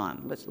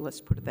abscond, let's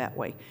put it that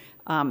way.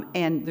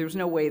 And there's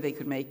no way they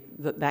could make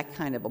that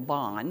kind of a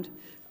bond.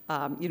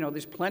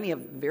 There's plenty of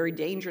very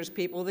dangerous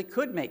people that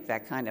could make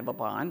that kind of a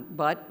bond,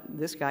 but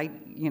this guy,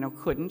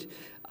 couldn't.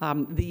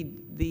 I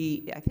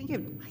think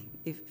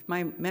if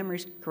my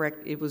memory's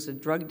correct, it was a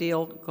drug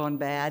deal gone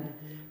bad,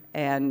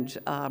 and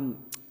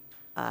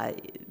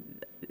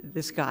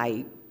this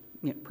guy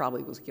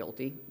probably was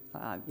guilty.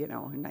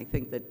 And I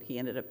think that he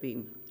ended up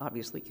being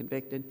obviously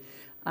convicted.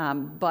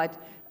 But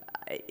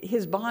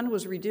his bond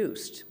was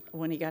reduced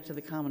when he got to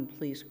the common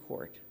pleas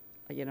court,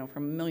 from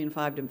 $1.5 million to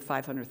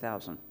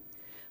 $500,000.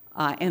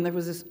 And there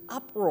was this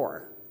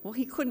uproar. Well,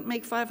 he couldn't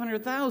make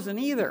 $500,000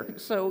 either.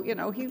 So,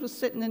 he was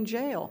sitting in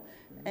jail.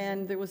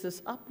 And there was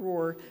this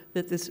uproar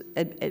that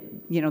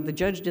the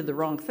judge did the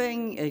wrong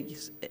thing,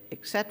 et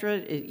cetera.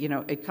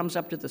 It comes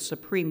up to the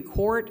Supreme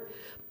Court.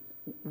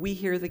 We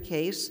hear the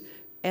case.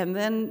 And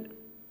then,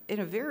 in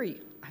a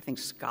very, I think,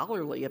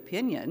 scholarly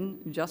opinion,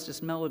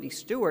 Justice Melody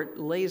Stewart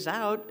lays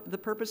out the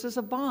purposes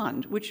of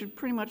bond, which is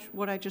pretty much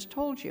what I just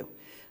told you.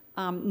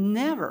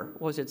 Never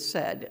was it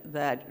said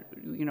that,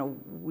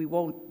 we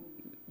won't,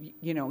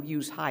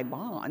 use high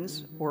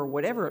bonds or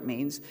whatever it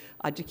means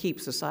to keep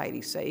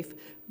society safe,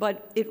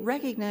 but it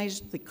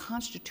recognized the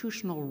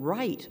constitutional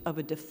right of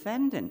a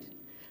defendant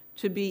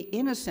to be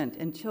innocent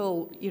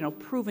until,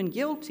 proven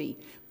guilty.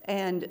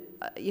 And,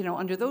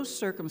 under those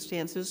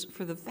circumstances,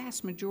 for the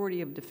vast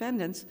majority of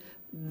defendants,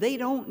 they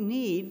don't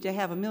need to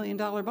have $1 million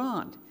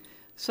bond.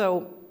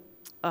 So,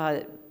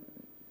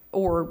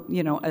 or,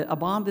 a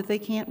bond that they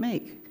can't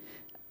make.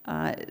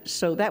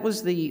 So that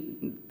was the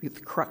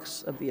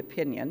crux of the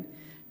opinion.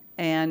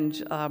 And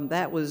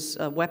that was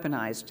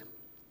weaponized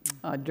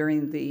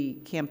during the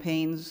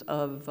campaigns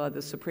of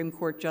the Supreme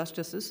Court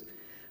justices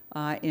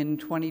in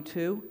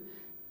 22.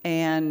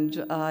 And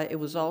it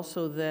was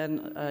also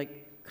then a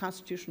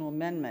constitutional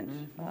amendment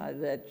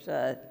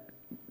that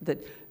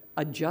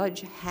a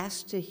judge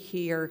has to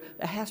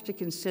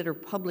consider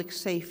public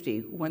safety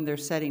when they're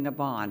setting a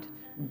bond.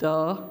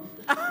 Duh.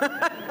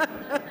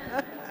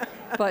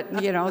 But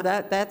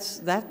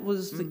that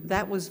was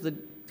the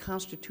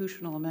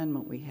constitutional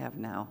amendment we have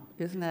now.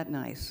 Isn't that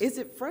nice? Is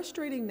it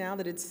frustrating now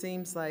that it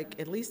seems like,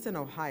 at least in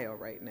Ohio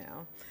right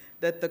now,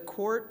 that the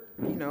court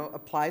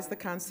applies the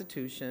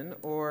Constitution,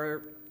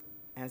 or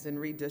as in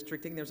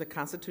redistricting, there's a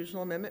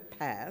constitutional amendment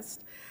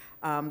passed.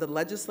 The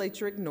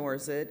legislature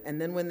ignores it, and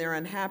then when they're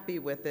unhappy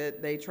with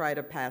it, they try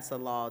to pass a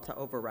law to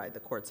override the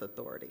court's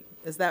authority.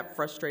 Is that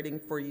frustrating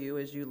for you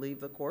as you leave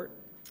the court?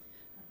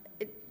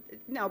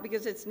 No,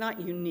 because it's not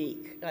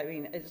unique. I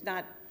mean, it's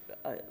not,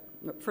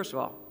 first of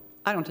all,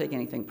 I don't take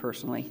anything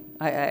personally.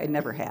 I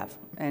never have.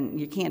 And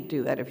you can't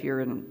do that if you're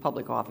in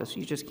public office.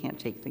 You just can't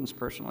take things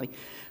personally.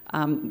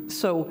 I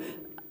knew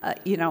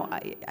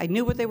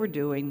what they were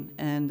doing,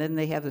 and then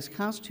they have this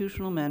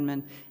constitutional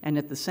amendment, and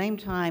at the same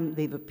time,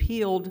 they've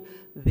appealed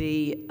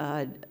the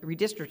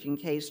redistricting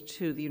case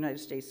to the United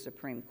States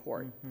Supreme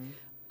Court.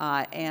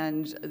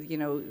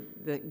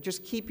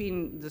 Just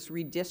keeping this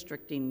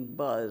redistricting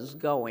buzz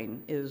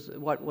going is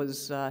what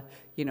was,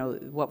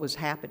 what was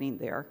happening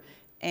there.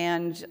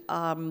 And,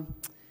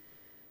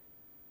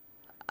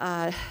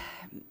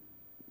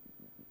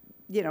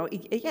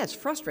 it's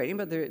frustrating,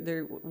 but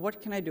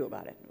what can I do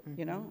about it?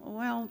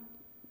 Well,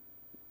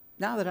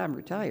 now that I'm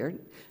retired,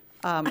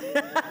 I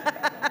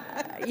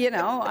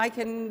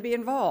can be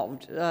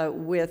involved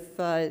with,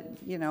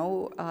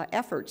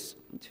 efforts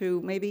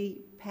to maybe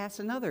pass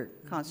another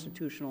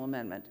constitutional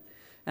amendment.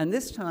 And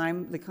this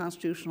time, the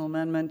constitutional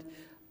amendment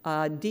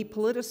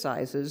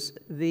depoliticizes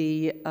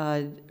the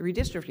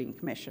redistricting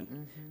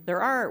commission.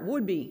 There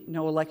would be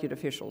no elected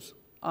officials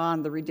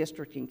on the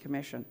redistricting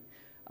commission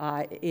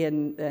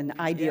in an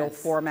ideal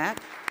format.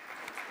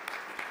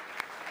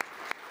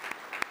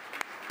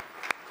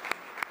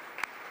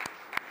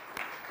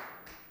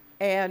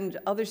 And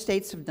other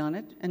states have done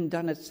it and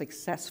done it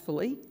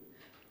successfully.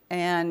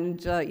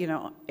 And, you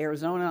know,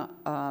 Arizona,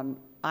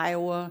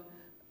 Iowa,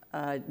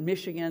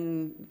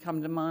 Michigan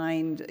come to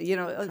mind, you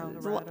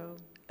know.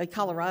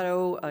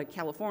 Colorado,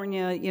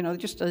 California, you know,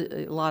 just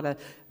a lot of,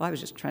 well, I was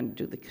just trying to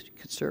do the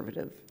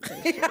conservative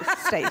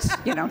states,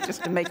 you know,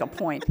 just to make a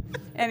point.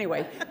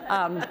 Anyway.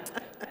 I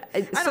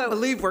don't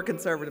believe we're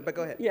conservative, but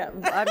go ahead. Yeah,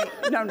 I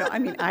mean, I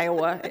mean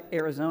Iowa,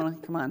 Arizona,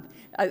 come on.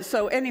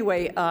 So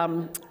anyway,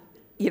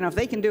 you know, if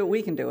they can do it,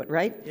 we can do it,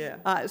 right?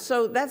 Yeah.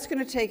 So that's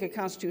going to take a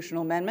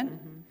constitutional amendment.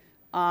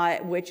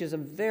 Which is a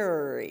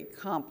very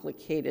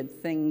complicated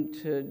thing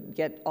to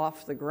get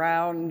off the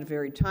ground,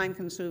 very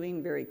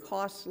time-consuming, very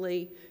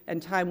costly,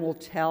 and time will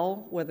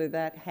tell whether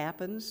that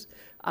happens.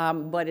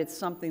 But it's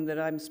something that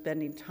I'm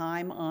spending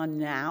time on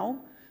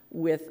now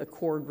with a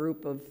core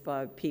group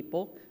of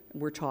people.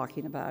 We're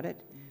talking about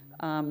it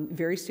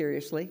very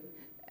seriously.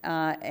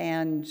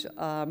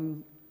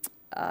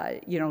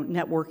 You know,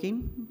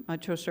 networking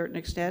to a certain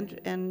extent,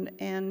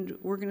 and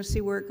we're going to see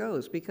where it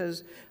goes,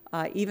 because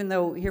even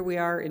though here we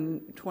are in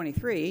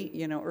 23,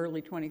 you know,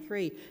 early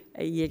 23,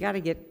 you got to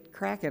get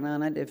cracking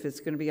on it if it's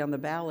going to be on the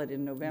ballot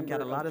in November. You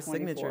got a lot of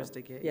 24. signatures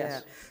to get.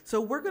 Yes. Yeah.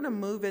 So we're going to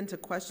move into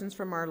questions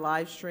from our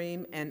live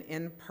stream and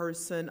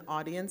in-person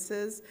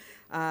audiences.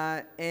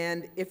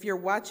 And if you're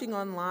watching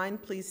online,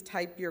 please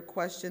type your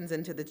questions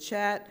into the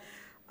chat.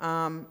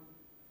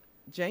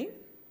 Jane?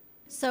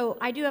 So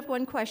I do have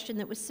one question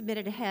that was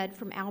submitted ahead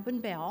from Alban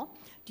Bell.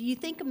 Do you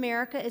think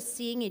America is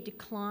seeing a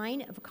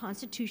decline of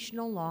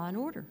constitutional law and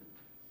order?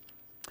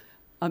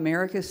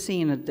 America is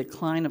seeing a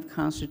decline of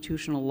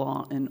constitutional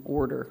law and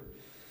order.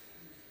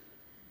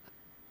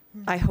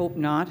 I hope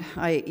not.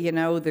 You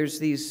know, there's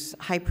these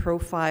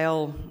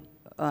high-profile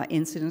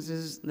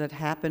incidences that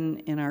happen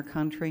in our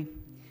country.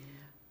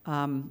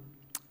 I'm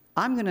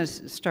going to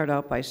start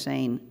out by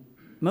saying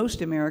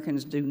most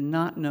Americans do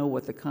not know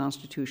what the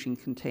Constitution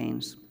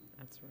contains.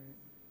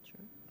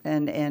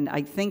 And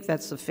I think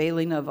that's the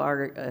failing of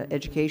our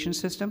education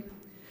system.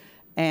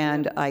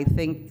 And I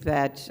think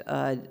that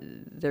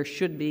there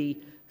should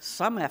be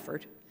some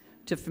effort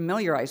to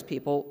familiarize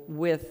people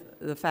with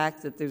the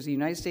fact that there's a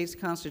United States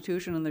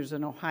Constitution and there's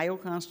an Ohio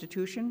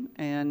Constitution,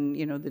 and,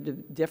 you know, the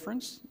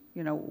difference,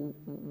 you know,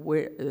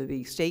 where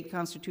the state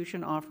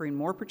constitution offering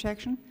more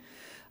protection.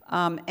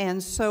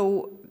 And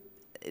so,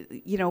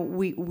 you know,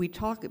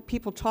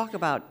 people talk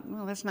about,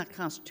 well, that's not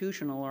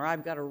constitutional, or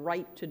I've got a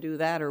right to do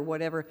that, or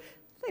whatever.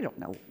 They don't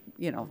know,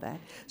 you know, that.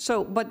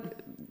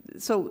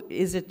 So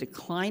is it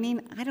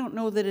declining? I don't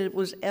know that it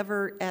was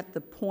ever at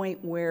the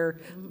point where,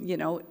 you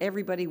know,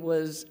 everybody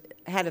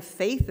had a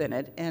faith in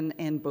it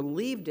and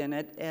believed in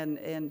it.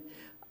 And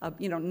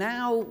you know,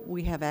 now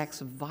we have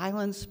acts of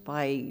violence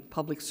by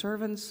public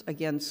servants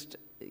against,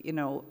 you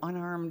know,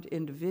 unarmed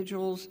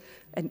individuals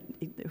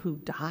who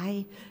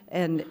die.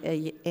 And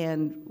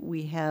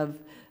we have,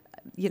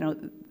 you know,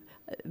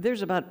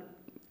 there's about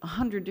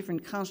 100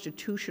 different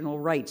constitutional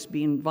rights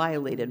being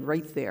violated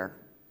right there.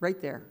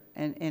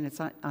 And it's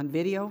on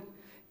video,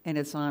 and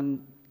it's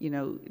on, you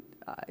know,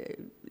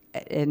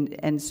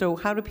 and so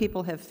how do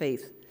people have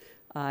faith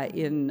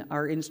in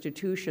our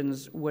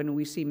institutions when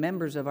we see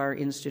members of our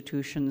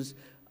institutions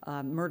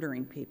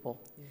murdering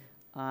people?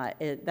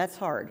 That's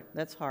hard.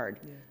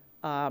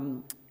 Yeah.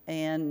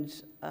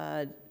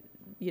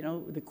 You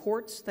know, the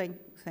courts,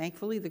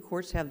 thankfully, the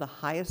courts have the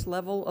highest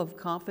level of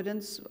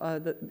confidence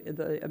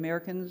the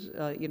Americans,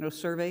 you know,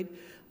 surveyed.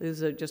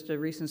 There's just a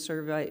recent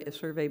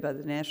survey by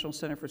the National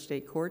Center for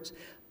State Courts.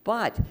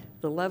 But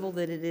the level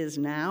that it is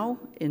now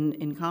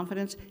in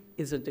confidence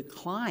is a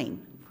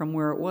decline from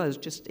where it was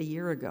just a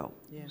year ago.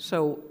 Yeah.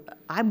 So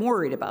I'm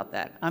worried about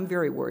that. I'm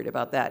very worried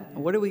about that. Yeah.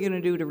 What are we going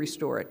to do to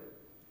restore it?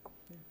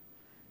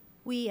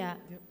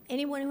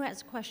 Anyone who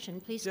has a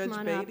question, please Judge come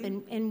on Beatty?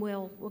 up, and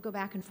we'll go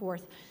back and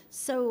forth.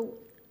 So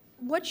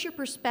what's your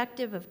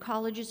perspective of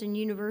colleges and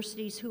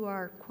universities who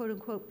are, quote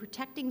unquote,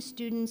 protecting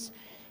students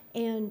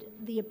and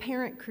the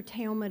apparent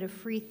curtailment of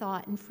free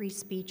thought and free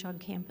speech on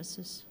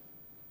campuses?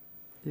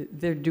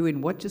 They're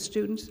doing what to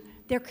students?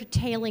 They're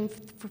curtailing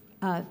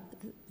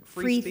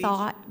free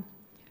thought,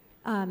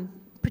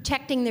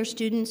 protecting their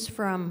students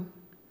from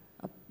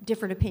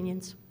different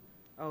opinions.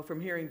 Oh,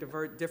 from hearing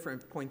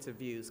different points of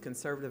views,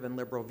 conservative and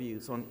liberal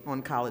views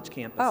on college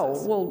campuses.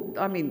 Oh, well,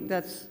 I mean,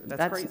 that's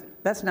crazy.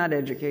 That's not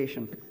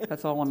education.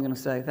 That's all I'm going to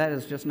say. That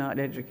is just not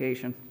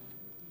education.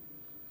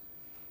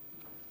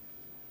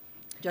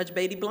 Judge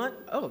Beatty Blunt?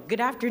 Oh, good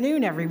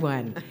afternoon,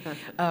 everyone.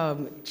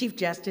 Chief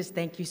Justice,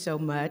 thank you so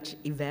much.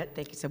 Yvette,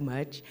 thank you so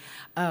much.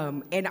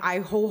 And I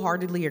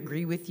wholeheartedly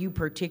agree with you,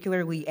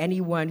 particularly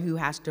anyone who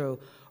has to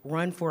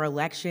run for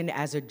election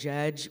as a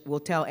judge will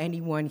tell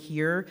anyone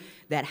here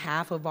that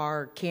half of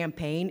our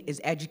campaign is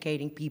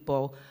educating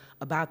people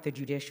about the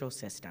judicial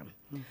system.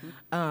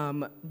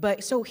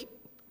 But so,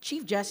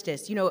 Chief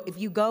Justice, you know, if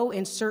you go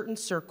in certain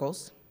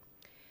circles,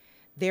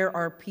 there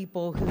are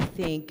people who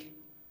think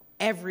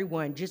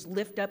everyone just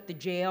lift up the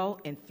jail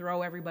and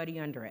throw everybody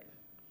under it,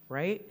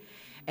 right?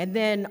 And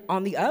then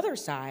on the other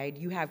side,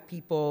 you have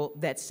people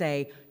that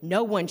say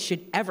no one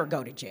should ever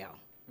go to jail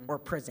or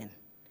prison.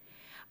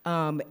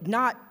 And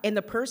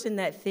the person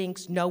that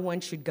thinks no one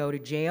should go to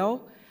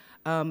jail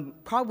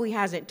probably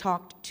hasn't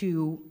talked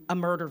to a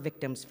murder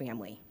victim's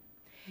family.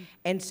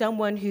 And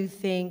someone who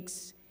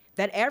thinks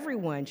that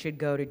everyone should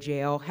go to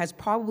jail has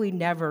probably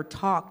never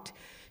talked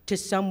to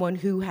someone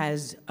who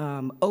has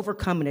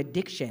overcome an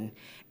addiction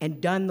and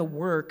done the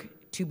work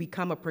to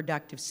become a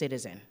productive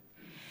citizen.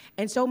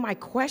 And so my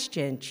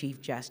question,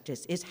 Chief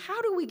Justice, is how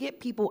do we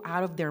get people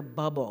out of their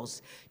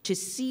bubbles to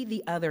see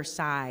the other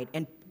side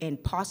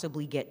and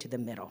possibly get to the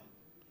middle?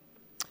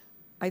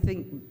 I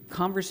think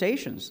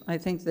conversations. I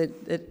think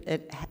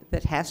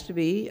that has to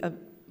be a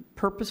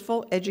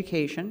purposeful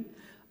education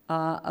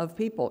of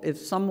people. If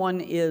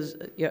someone is,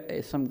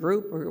 if some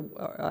group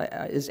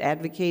is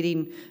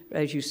advocating,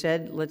 as you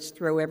said, let's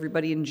throw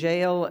everybody in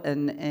jail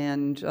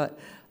and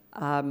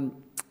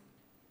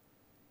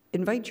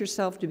invite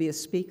yourself to be a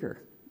speaker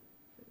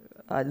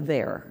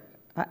there.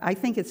 I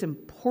think it's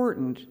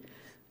important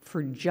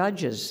for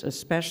judges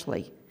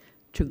especially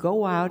to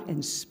go out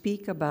and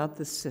speak about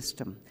the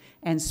system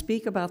and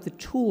speak about the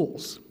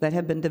tools that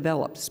have been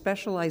developed,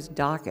 specialized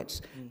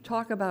dockets,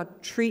 talk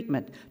about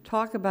treatment,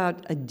 talk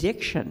about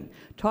addiction,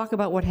 talk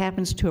about what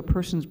happens to a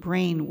person's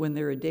brain when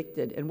they're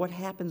addicted and what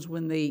happens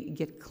when they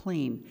get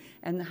clean,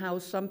 and how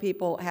some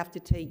people have to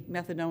take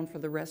methadone for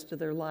the rest of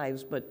their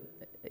lives, but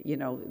you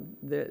know,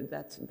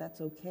 that's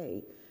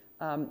okay.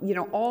 You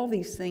know, all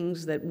these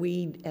things that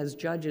we as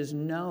judges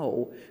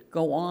know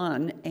go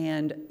on,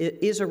 and it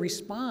is a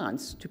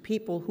response to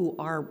people who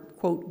are,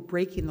 quote,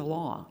 breaking the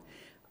law.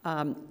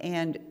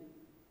 And,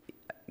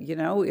 you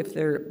know, if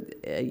they're,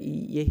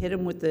 you hit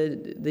them with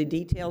the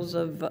details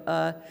of,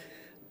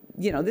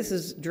 you know, this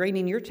is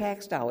draining your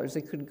tax dollars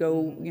that could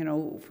go, you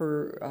know,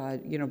 for,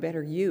 you know,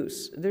 better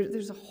use.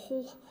 There's a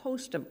whole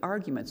host of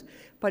arguments,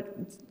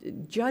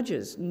 but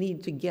judges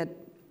need to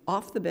get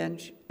off the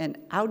bench and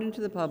out into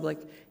the public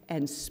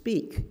and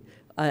speak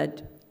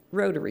at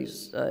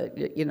Rotaries,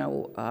 you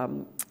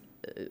know,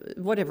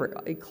 whatever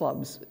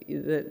clubs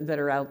that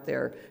are out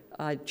there,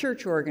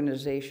 church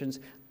organizations.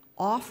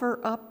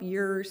 Offer up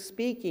your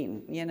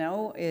speaking, you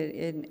know,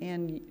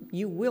 and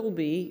you will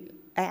be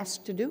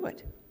asked to do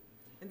it.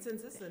 And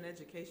since this is an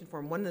education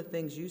forum, one of the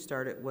things you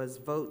started was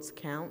Votes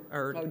Count,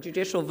 or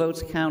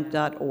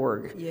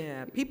judicialvotescount.org.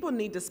 Yeah, people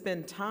need to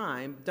spend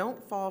time.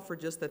 Don't fall for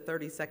just the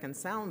 30-second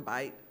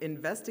soundbite.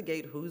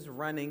 Investigate who's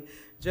running.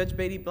 Judge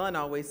Beatty Blunt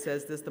always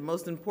says this: the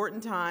most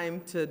important time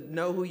to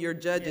know who your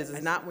judge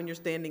is not when you're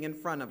standing in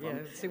front of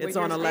them. It's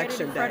on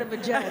election day. In front of a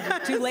judge,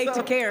 it's too late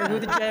to care who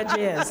the judge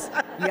is.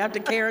 You have to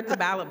care at the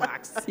ballot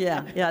box.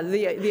 Yeah.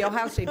 The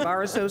Ohio State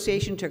Bar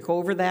Association took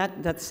over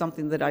that. That's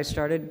something that I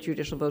started,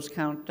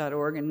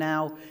 judicialvotescount.org, and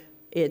now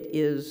it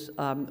is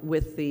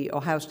with the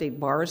Ohio State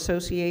Bar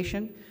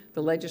Association.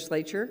 The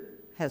legislature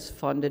has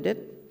funded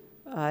it,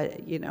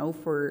 you know,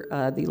 for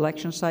the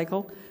election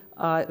cycle.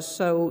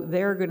 So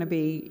they're going to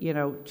be, you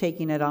know,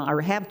 taking it on,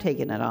 or have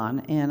taken it on,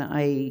 and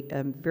I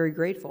am very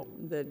grateful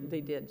that they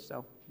did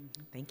so.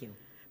 Thank you.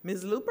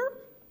 Ms. Looper?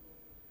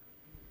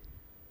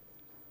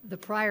 The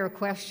prior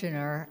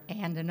questioner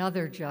and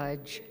another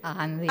judge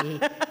on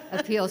the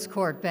appeals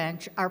court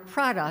bench are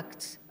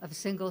products of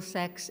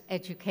single-sex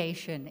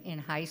education in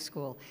high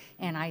school,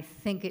 and I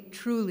think it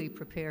truly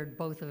prepared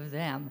both of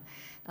them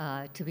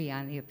to be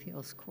on the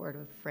appeals court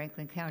of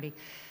Franklin County.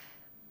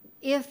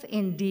 If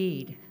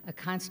indeed a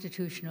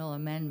constitutional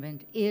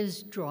amendment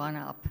is drawn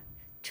up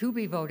to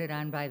be voted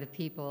on by the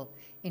people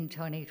in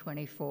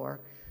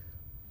 2024,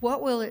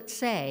 what will it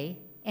say,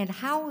 and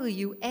how will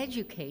you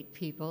educate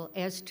people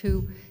as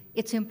to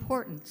its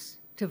importance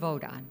to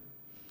vote on?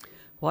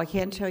 Well, I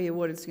can't tell you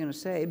what it's going to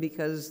say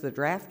because the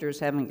drafters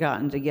haven't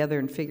gotten together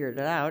and figured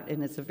it out,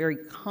 and it's a very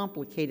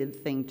complicated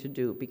thing to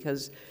do,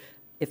 because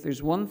if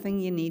there's one thing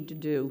you need to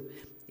do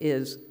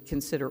is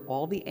consider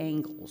all the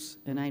angles,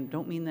 and I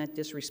don't mean that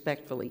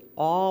disrespectfully,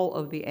 all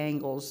of the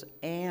angles,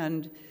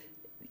 and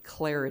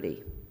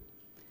clarity.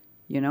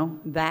 You know,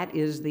 that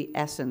is the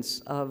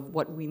essence of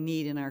what we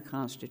need in our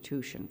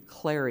Constitution,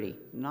 clarity.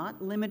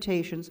 Not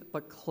limitations,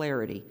 but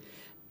clarity.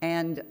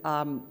 And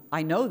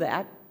I know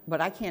that,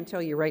 but I can't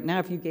tell you right now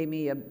if you gave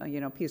me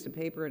a piece of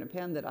paper and a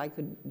pen that I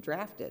could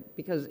draft it,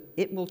 because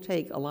it will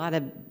take a lot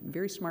of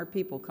very smart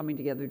people coming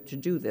together to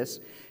do this,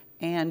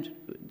 and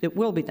it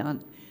will be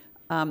done.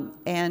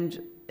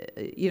 And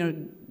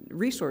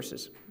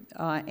resources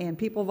and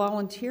people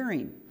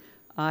volunteering.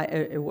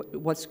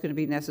 What's going to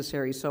be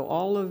necessary. So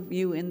all of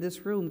you in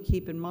this room,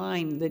 keep in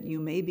mind that you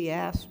may be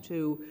asked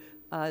to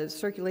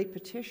circulate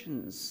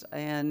petitions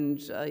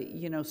and,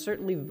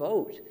 certainly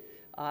vote.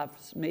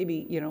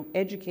 Maybe,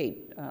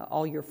 educate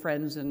all your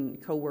friends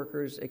and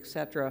coworkers, et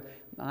cetera,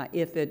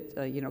 if it,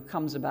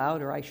 comes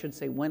about, or I should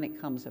say when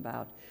it comes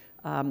about.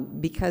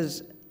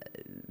 because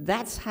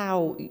that's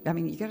how, I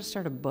mean, you got to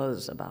start a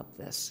buzz about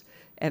this.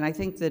 And I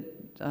think that,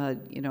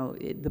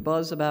 the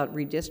buzz about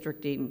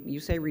redistricting, you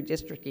say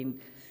redistricting,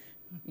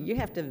 you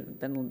have to have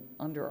been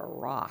under a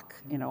rock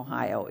in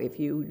Ohio if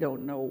you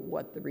don't know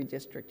what the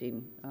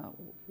redistricting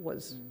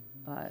was,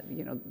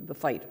 the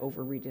fight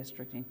over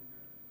redistricting.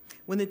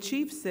 When the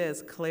chief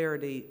says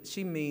clarity,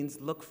 she means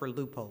look for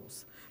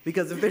loopholes.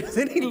 Because if there's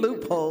any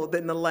loophole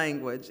in the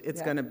language,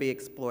 it's going to be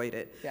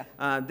exploited.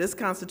 Yeah. This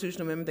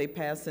constitutional amendment they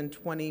passed in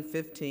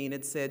 2015,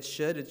 it said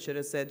should, it should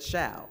have said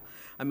shall.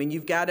 I mean,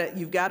 you've got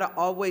to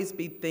always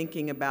be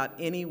thinking about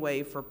any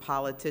way for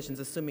politicians,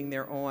 assuming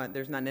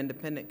there's not an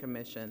independent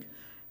commission,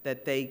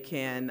 that they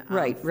can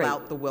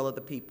flout the will of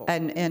the people.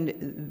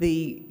 And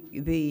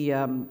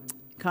the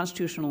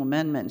constitutional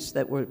amendments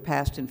that were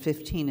passed in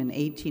 15 and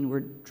 18 were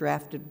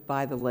drafted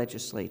by the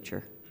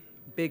legislature.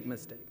 Big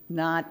mistake.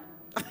 Not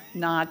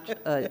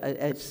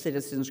a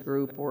citizens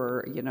group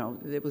or,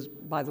 it was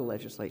by the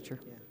legislature.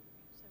 Yeah.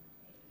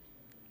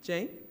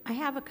 Jane? I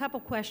have a couple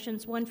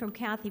questions, one from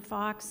Kathy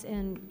Fox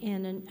and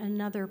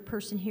another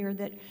person here,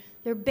 that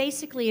they're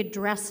basically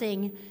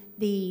addressing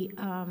the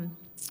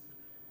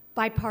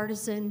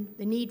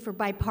the need for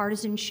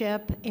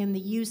bipartisanship and the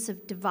use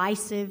of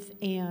divisive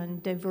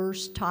and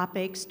diverse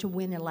topics to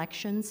win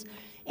elections.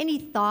 Any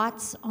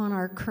thoughts on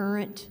our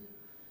current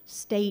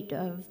state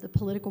of the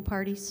political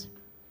parties?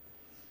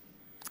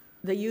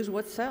 They use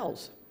what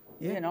sells.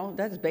 Yeah.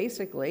 That's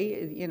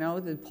basically,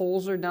 the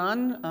polls are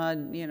done,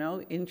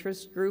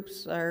 interest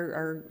groups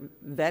are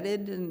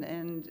vetted,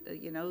 and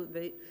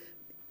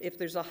if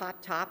there's a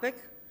hot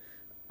topic,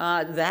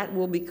 that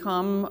will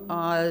become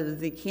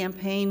the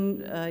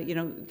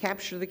campaign,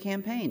 capture the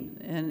campaign.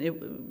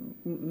 And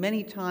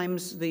many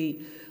times the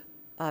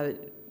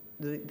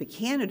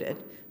candidate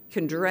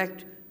can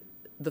direct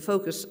the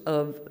focus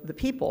of the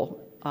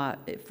people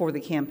for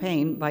the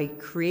campaign by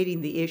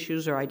creating the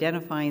issues or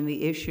identifying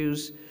the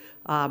issues,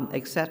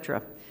 et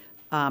cetera.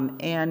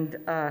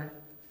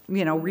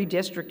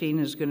 Redistricting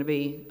is going to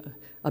be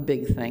a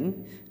big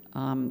thing.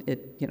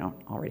 It,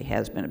 already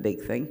has been a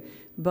big thing.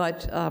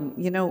 But, the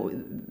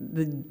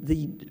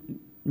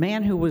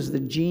man who was the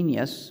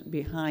genius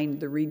behind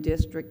the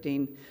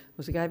redistricting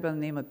was a guy by the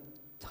name of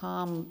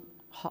Tom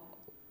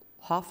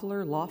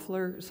Lofeller,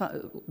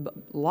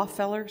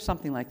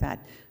 something like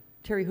that.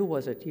 Terry, who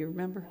was it? Do you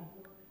remember?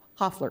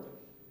 Hoffler,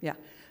 yeah.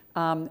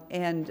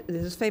 And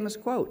his famous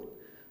quote,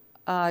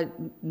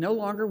 no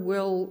longer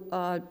will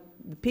the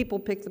people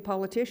pick the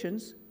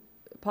politicians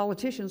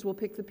will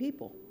pick the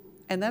people.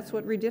 And that's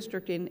what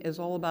redistricting is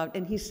all about.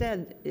 And he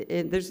said,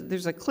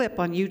 there's a clip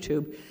on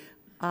YouTube,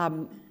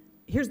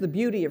 here's the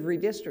beauty of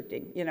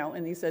redistricting,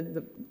 and he said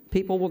the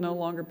people will no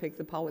longer pick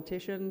the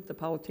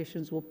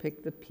politicians will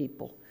pick the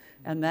people.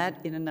 And that,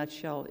 in a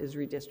nutshell, is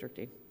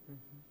redistricting.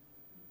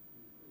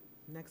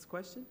 Mm-hmm. Next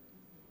question.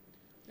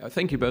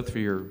 Thank you both for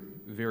your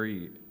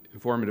very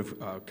informative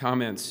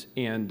comments,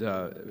 and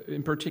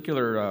in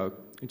particular,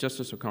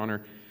 Justice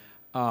O'Connor.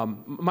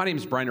 My name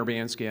is Brian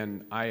Urbanski,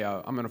 and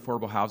I'm an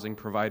affordable housing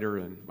provider,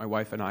 and my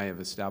wife and I have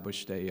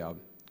established a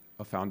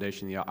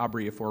foundation, the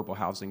Aubrey Affordable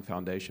Housing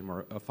Foundation.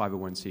 We're a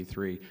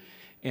 501c3,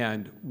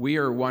 and we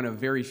are one of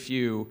very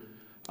few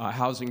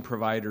housing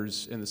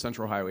providers in the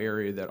Central Ohio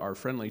area that are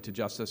friendly to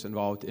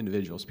justice-involved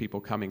individuals,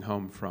 people coming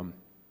home from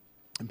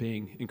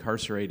being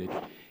incarcerated.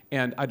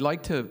 And I'd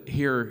like to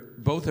hear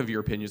both of your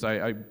opinions.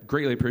 I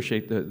greatly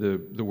appreciate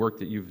the work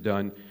that you've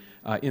done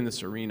in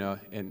this arena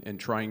and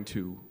trying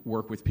to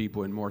work with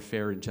people in more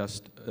fair and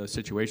just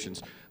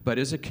situations. But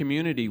as a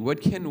community, what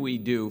can we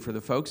do for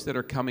the folks that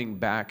are coming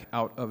back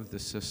out of the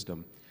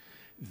system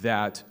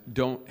that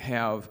don't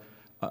have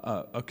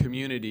a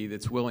community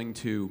that's willing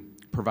to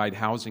provide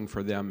housing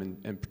for them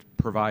and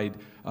provide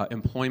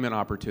employment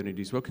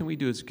opportunities? What can we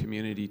do as a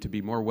community to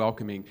be more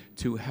welcoming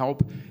to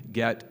help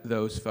get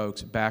those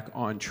folks back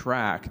on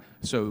track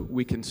so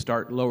we can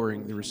start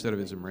lowering the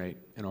recidivism rate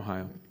in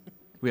Ohio?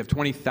 We have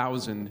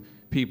 20,000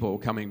 people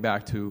coming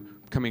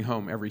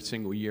home every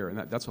single year, and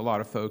that's a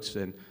lot of folks,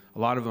 and a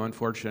lot of them,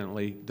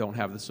 unfortunately, don't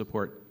have the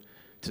support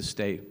to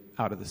stay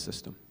out of the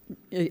system.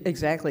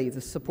 Exactly. The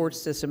support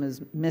system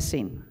is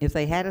missing. If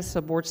they had a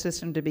support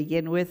system to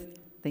begin with,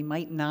 they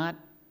might not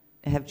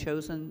have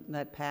chosen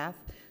that path.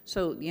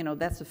 So,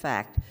 that's a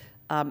fact.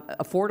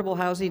 Affordable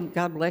housing,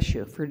 God bless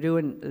you for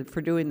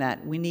doing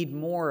that. We need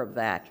more of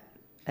that.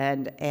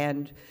 But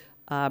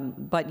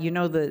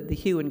the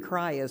hue and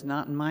cry is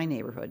not in my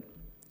neighborhood.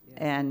 Yeah.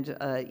 And,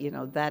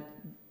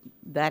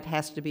 that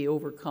has to be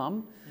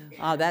overcome.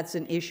 That's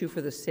an issue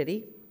for the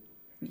city,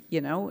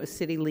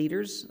 city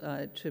leaders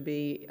to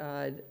be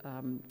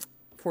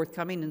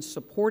forthcoming in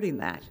supporting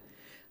that.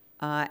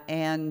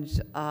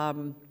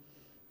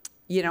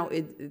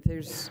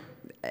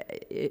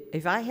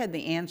 If I had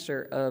the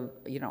answer of,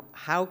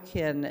 how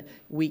can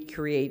we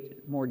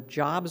create more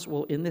jobs?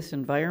 Well, in this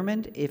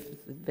environment,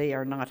 if they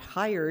are not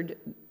hired,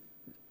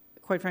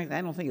 quite frankly,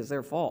 I don't think it's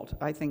their fault.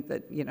 I think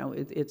that,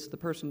 it's the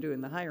person doing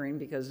the hiring,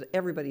 because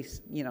everybody,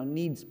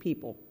 needs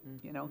people,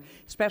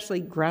 especially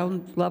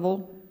ground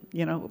level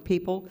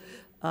people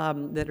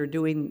that are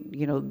doing,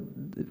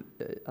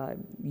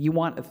 you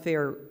want a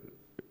fair,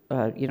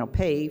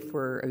 pay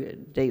for a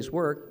day's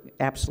work,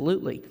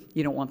 absolutely.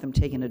 You don't want them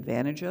taken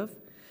advantage of.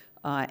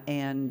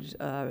 And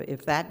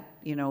if that,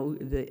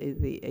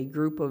 a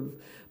group of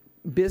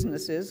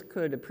businesses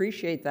could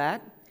appreciate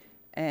that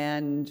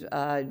and,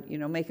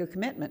 make a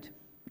commitment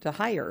to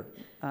hire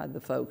the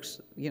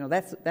folks,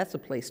 that's a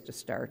place to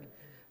start.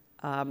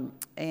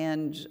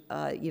 There's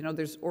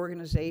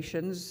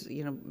organizations,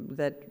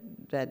 that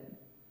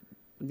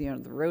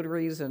the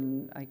Rotaries,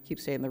 and I keep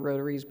saying the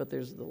Rotaries, but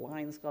there's the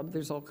Lions Club,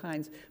 there's all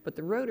kinds. But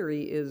the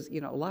Rotary is, a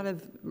lot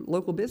of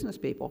local business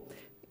people.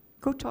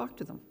 Go talk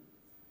to them.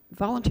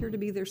 Volunteer to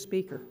be their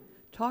speaker.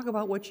 Talk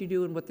about what you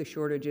do and what the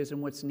shortage is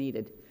and what's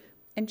needed.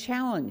 And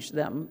challenge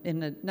them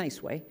in a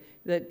nice way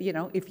that,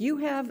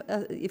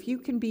 if you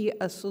can be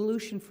a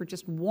solution for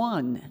just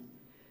one,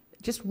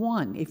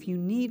 if you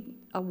need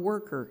a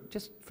worker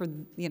just for,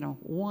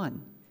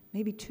 one,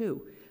 maybe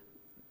two,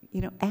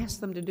 ask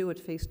them to do it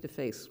face to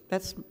face.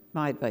 That's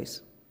my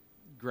advice.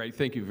 Great,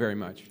 thank you very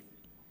much.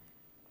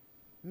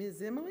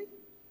 Ms. Emily?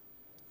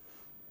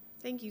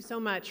 Thank you so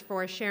much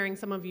for sharing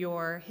some of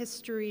your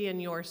history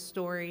and your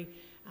story.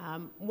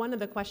 One of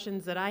the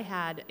questions that I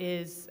had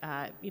is,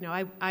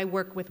 I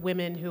work with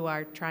women who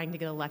are trying to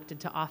get elected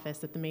to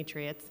office at the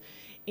Matriots,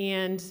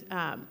 and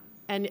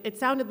it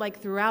sounded like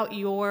throughout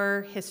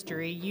your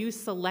history, you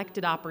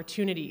selected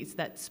opportunities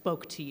that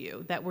spoke to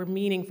you, that were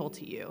meaningful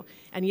to you,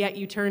 and yet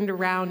you turned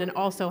around and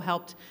also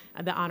helped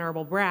the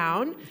Honorable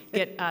Brown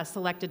get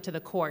selected to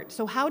the court.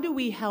 So how do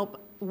we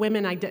help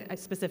women,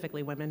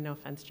 specifically women, no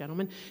offense,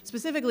 gentlemen,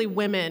 specifically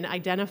women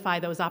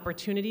identify those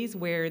opportunities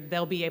where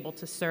they'll be able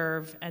to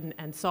serve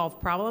and solve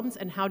problems,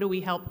 and how do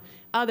we help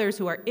others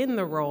who are in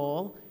the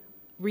role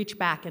reach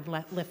back and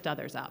lift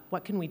others up?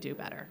 What can we do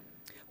better?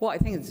 Well, I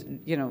think it's,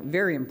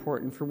 very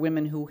important for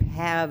women who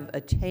have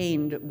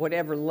attained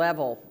whatever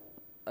level,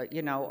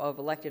 of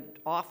elected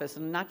office,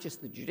 and not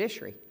just the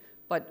judiciary,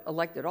 but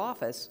elected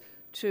office,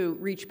 to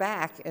reach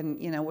back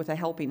and, with a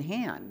helping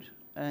hand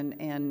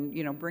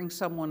and bring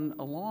someone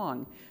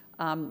along.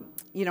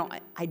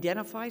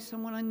 Identify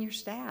someone on your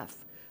staff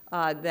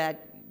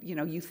that,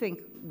 you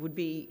think would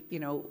be,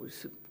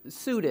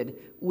 suited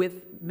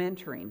with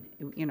mentoring,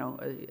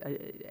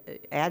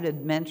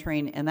 added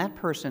mentoring, and that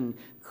person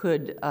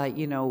could,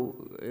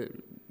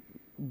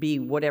 be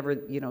whatever,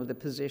 the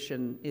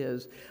position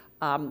is.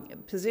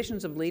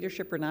 Positions of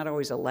leadership are not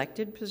always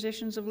elected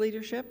positions of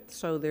leadership,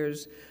 so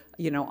there's,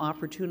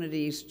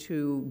 opportunities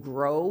to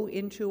grow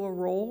into a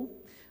role,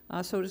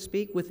 so to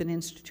speak, with an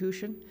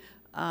institution.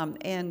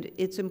 And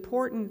it's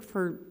important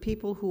for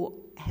people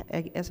who,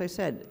 as I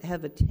said,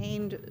 have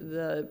attained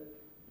the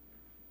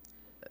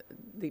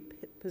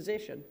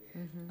position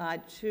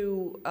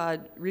to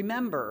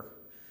remember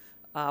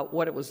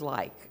what it was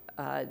like.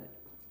 I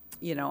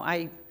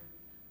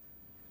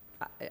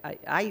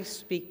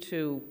speak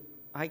to,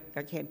 I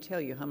can't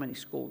tell you how many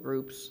school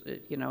groups,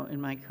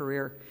 in my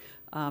career,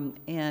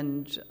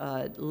 and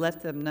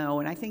let them know.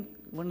 And I think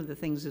one of the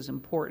things is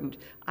important.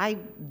 I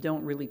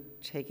don't really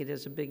take it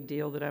as a big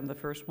deal that I'm the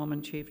first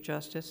woman Chief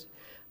Justice,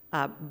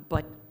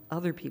 but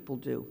other people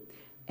do.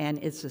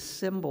 And it's a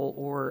symbol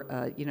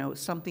or,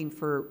 something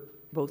for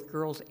both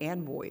girls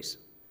and boys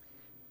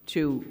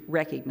to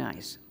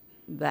recognize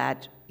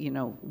that,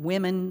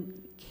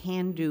 women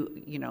can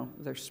do,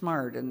 they're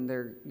smart and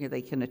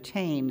they can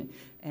attain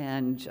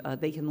and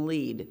they can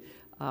lead.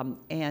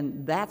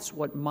 And that's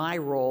what my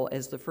role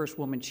as the first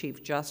woman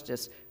Chief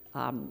Justice,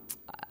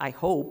 I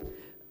hope,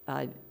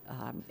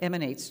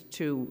 emanates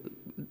to,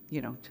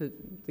 to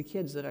the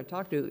kids that I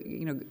talk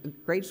to,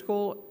 grade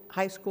school,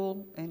 high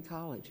school, and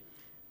college.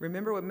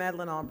 Remember what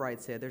Madeleine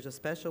Albright said, there's a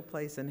special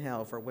place in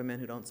hell for women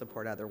who don't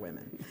support other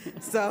women.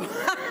 So,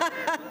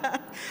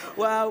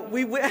 well,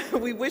 we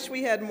wish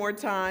we had more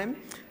time,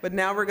 but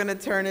now we're going to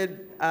turn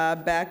it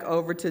back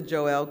over to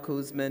Joelle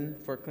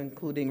Kuzman for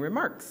concluding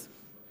remarks.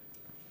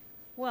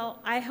 Well,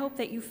 I hope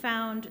that you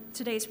found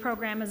today's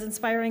program as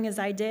inspiring as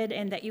I did,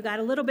 and that you got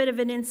a little bit of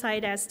an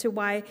insight as to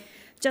why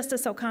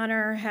Justice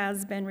O'Connor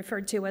has been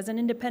referred to as an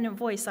independent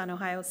voice on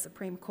Ohio's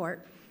Supreme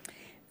Court.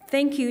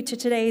 Thank you to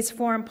today's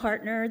forum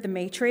partner, the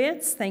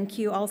Matriots. Thank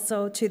you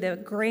also to the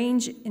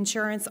Grange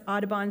Insurance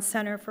Audubon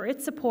Center for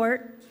its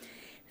support.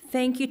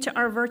 Thank you to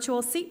our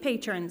virtual seat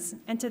patrons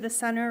and to the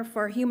Center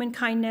for Human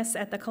Kindness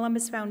at the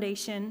Columbus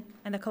Foundation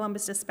and the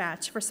Columbus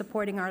Dispatch for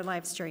supporting our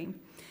live stream.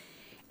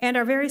 And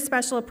our very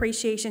special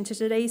appreciation to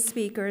today's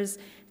speakers,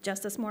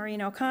 Justice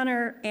Maureen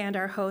O'Connor and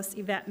our host,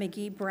 Yvette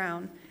McGee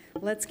Brown.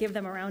 Let's give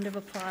them a round of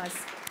applause.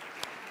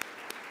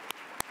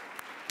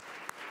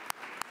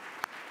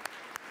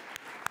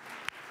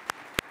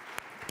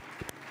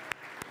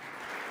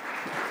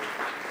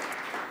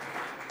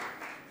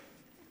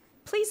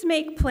 Please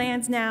make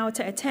plans now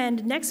to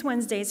attend next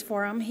Wednesday's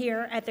forum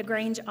here at the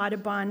Grange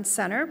Audubon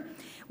Center.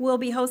 We'll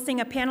be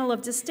hosting a panel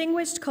of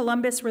distinguished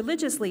Columbus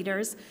religious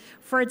leaders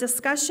for a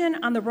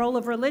discussion on the role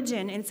of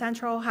religion in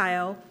Central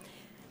Ohio,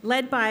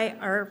 led by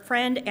our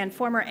friend and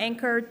former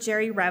anchor,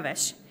 Jerry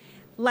Revish.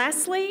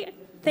 Lastly,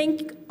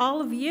 thank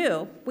all of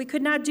you. We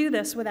could not do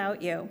this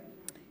without you.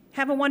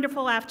 Have a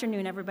wonderful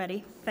afternoon,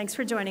 everybody. Thanks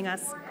for joining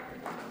us.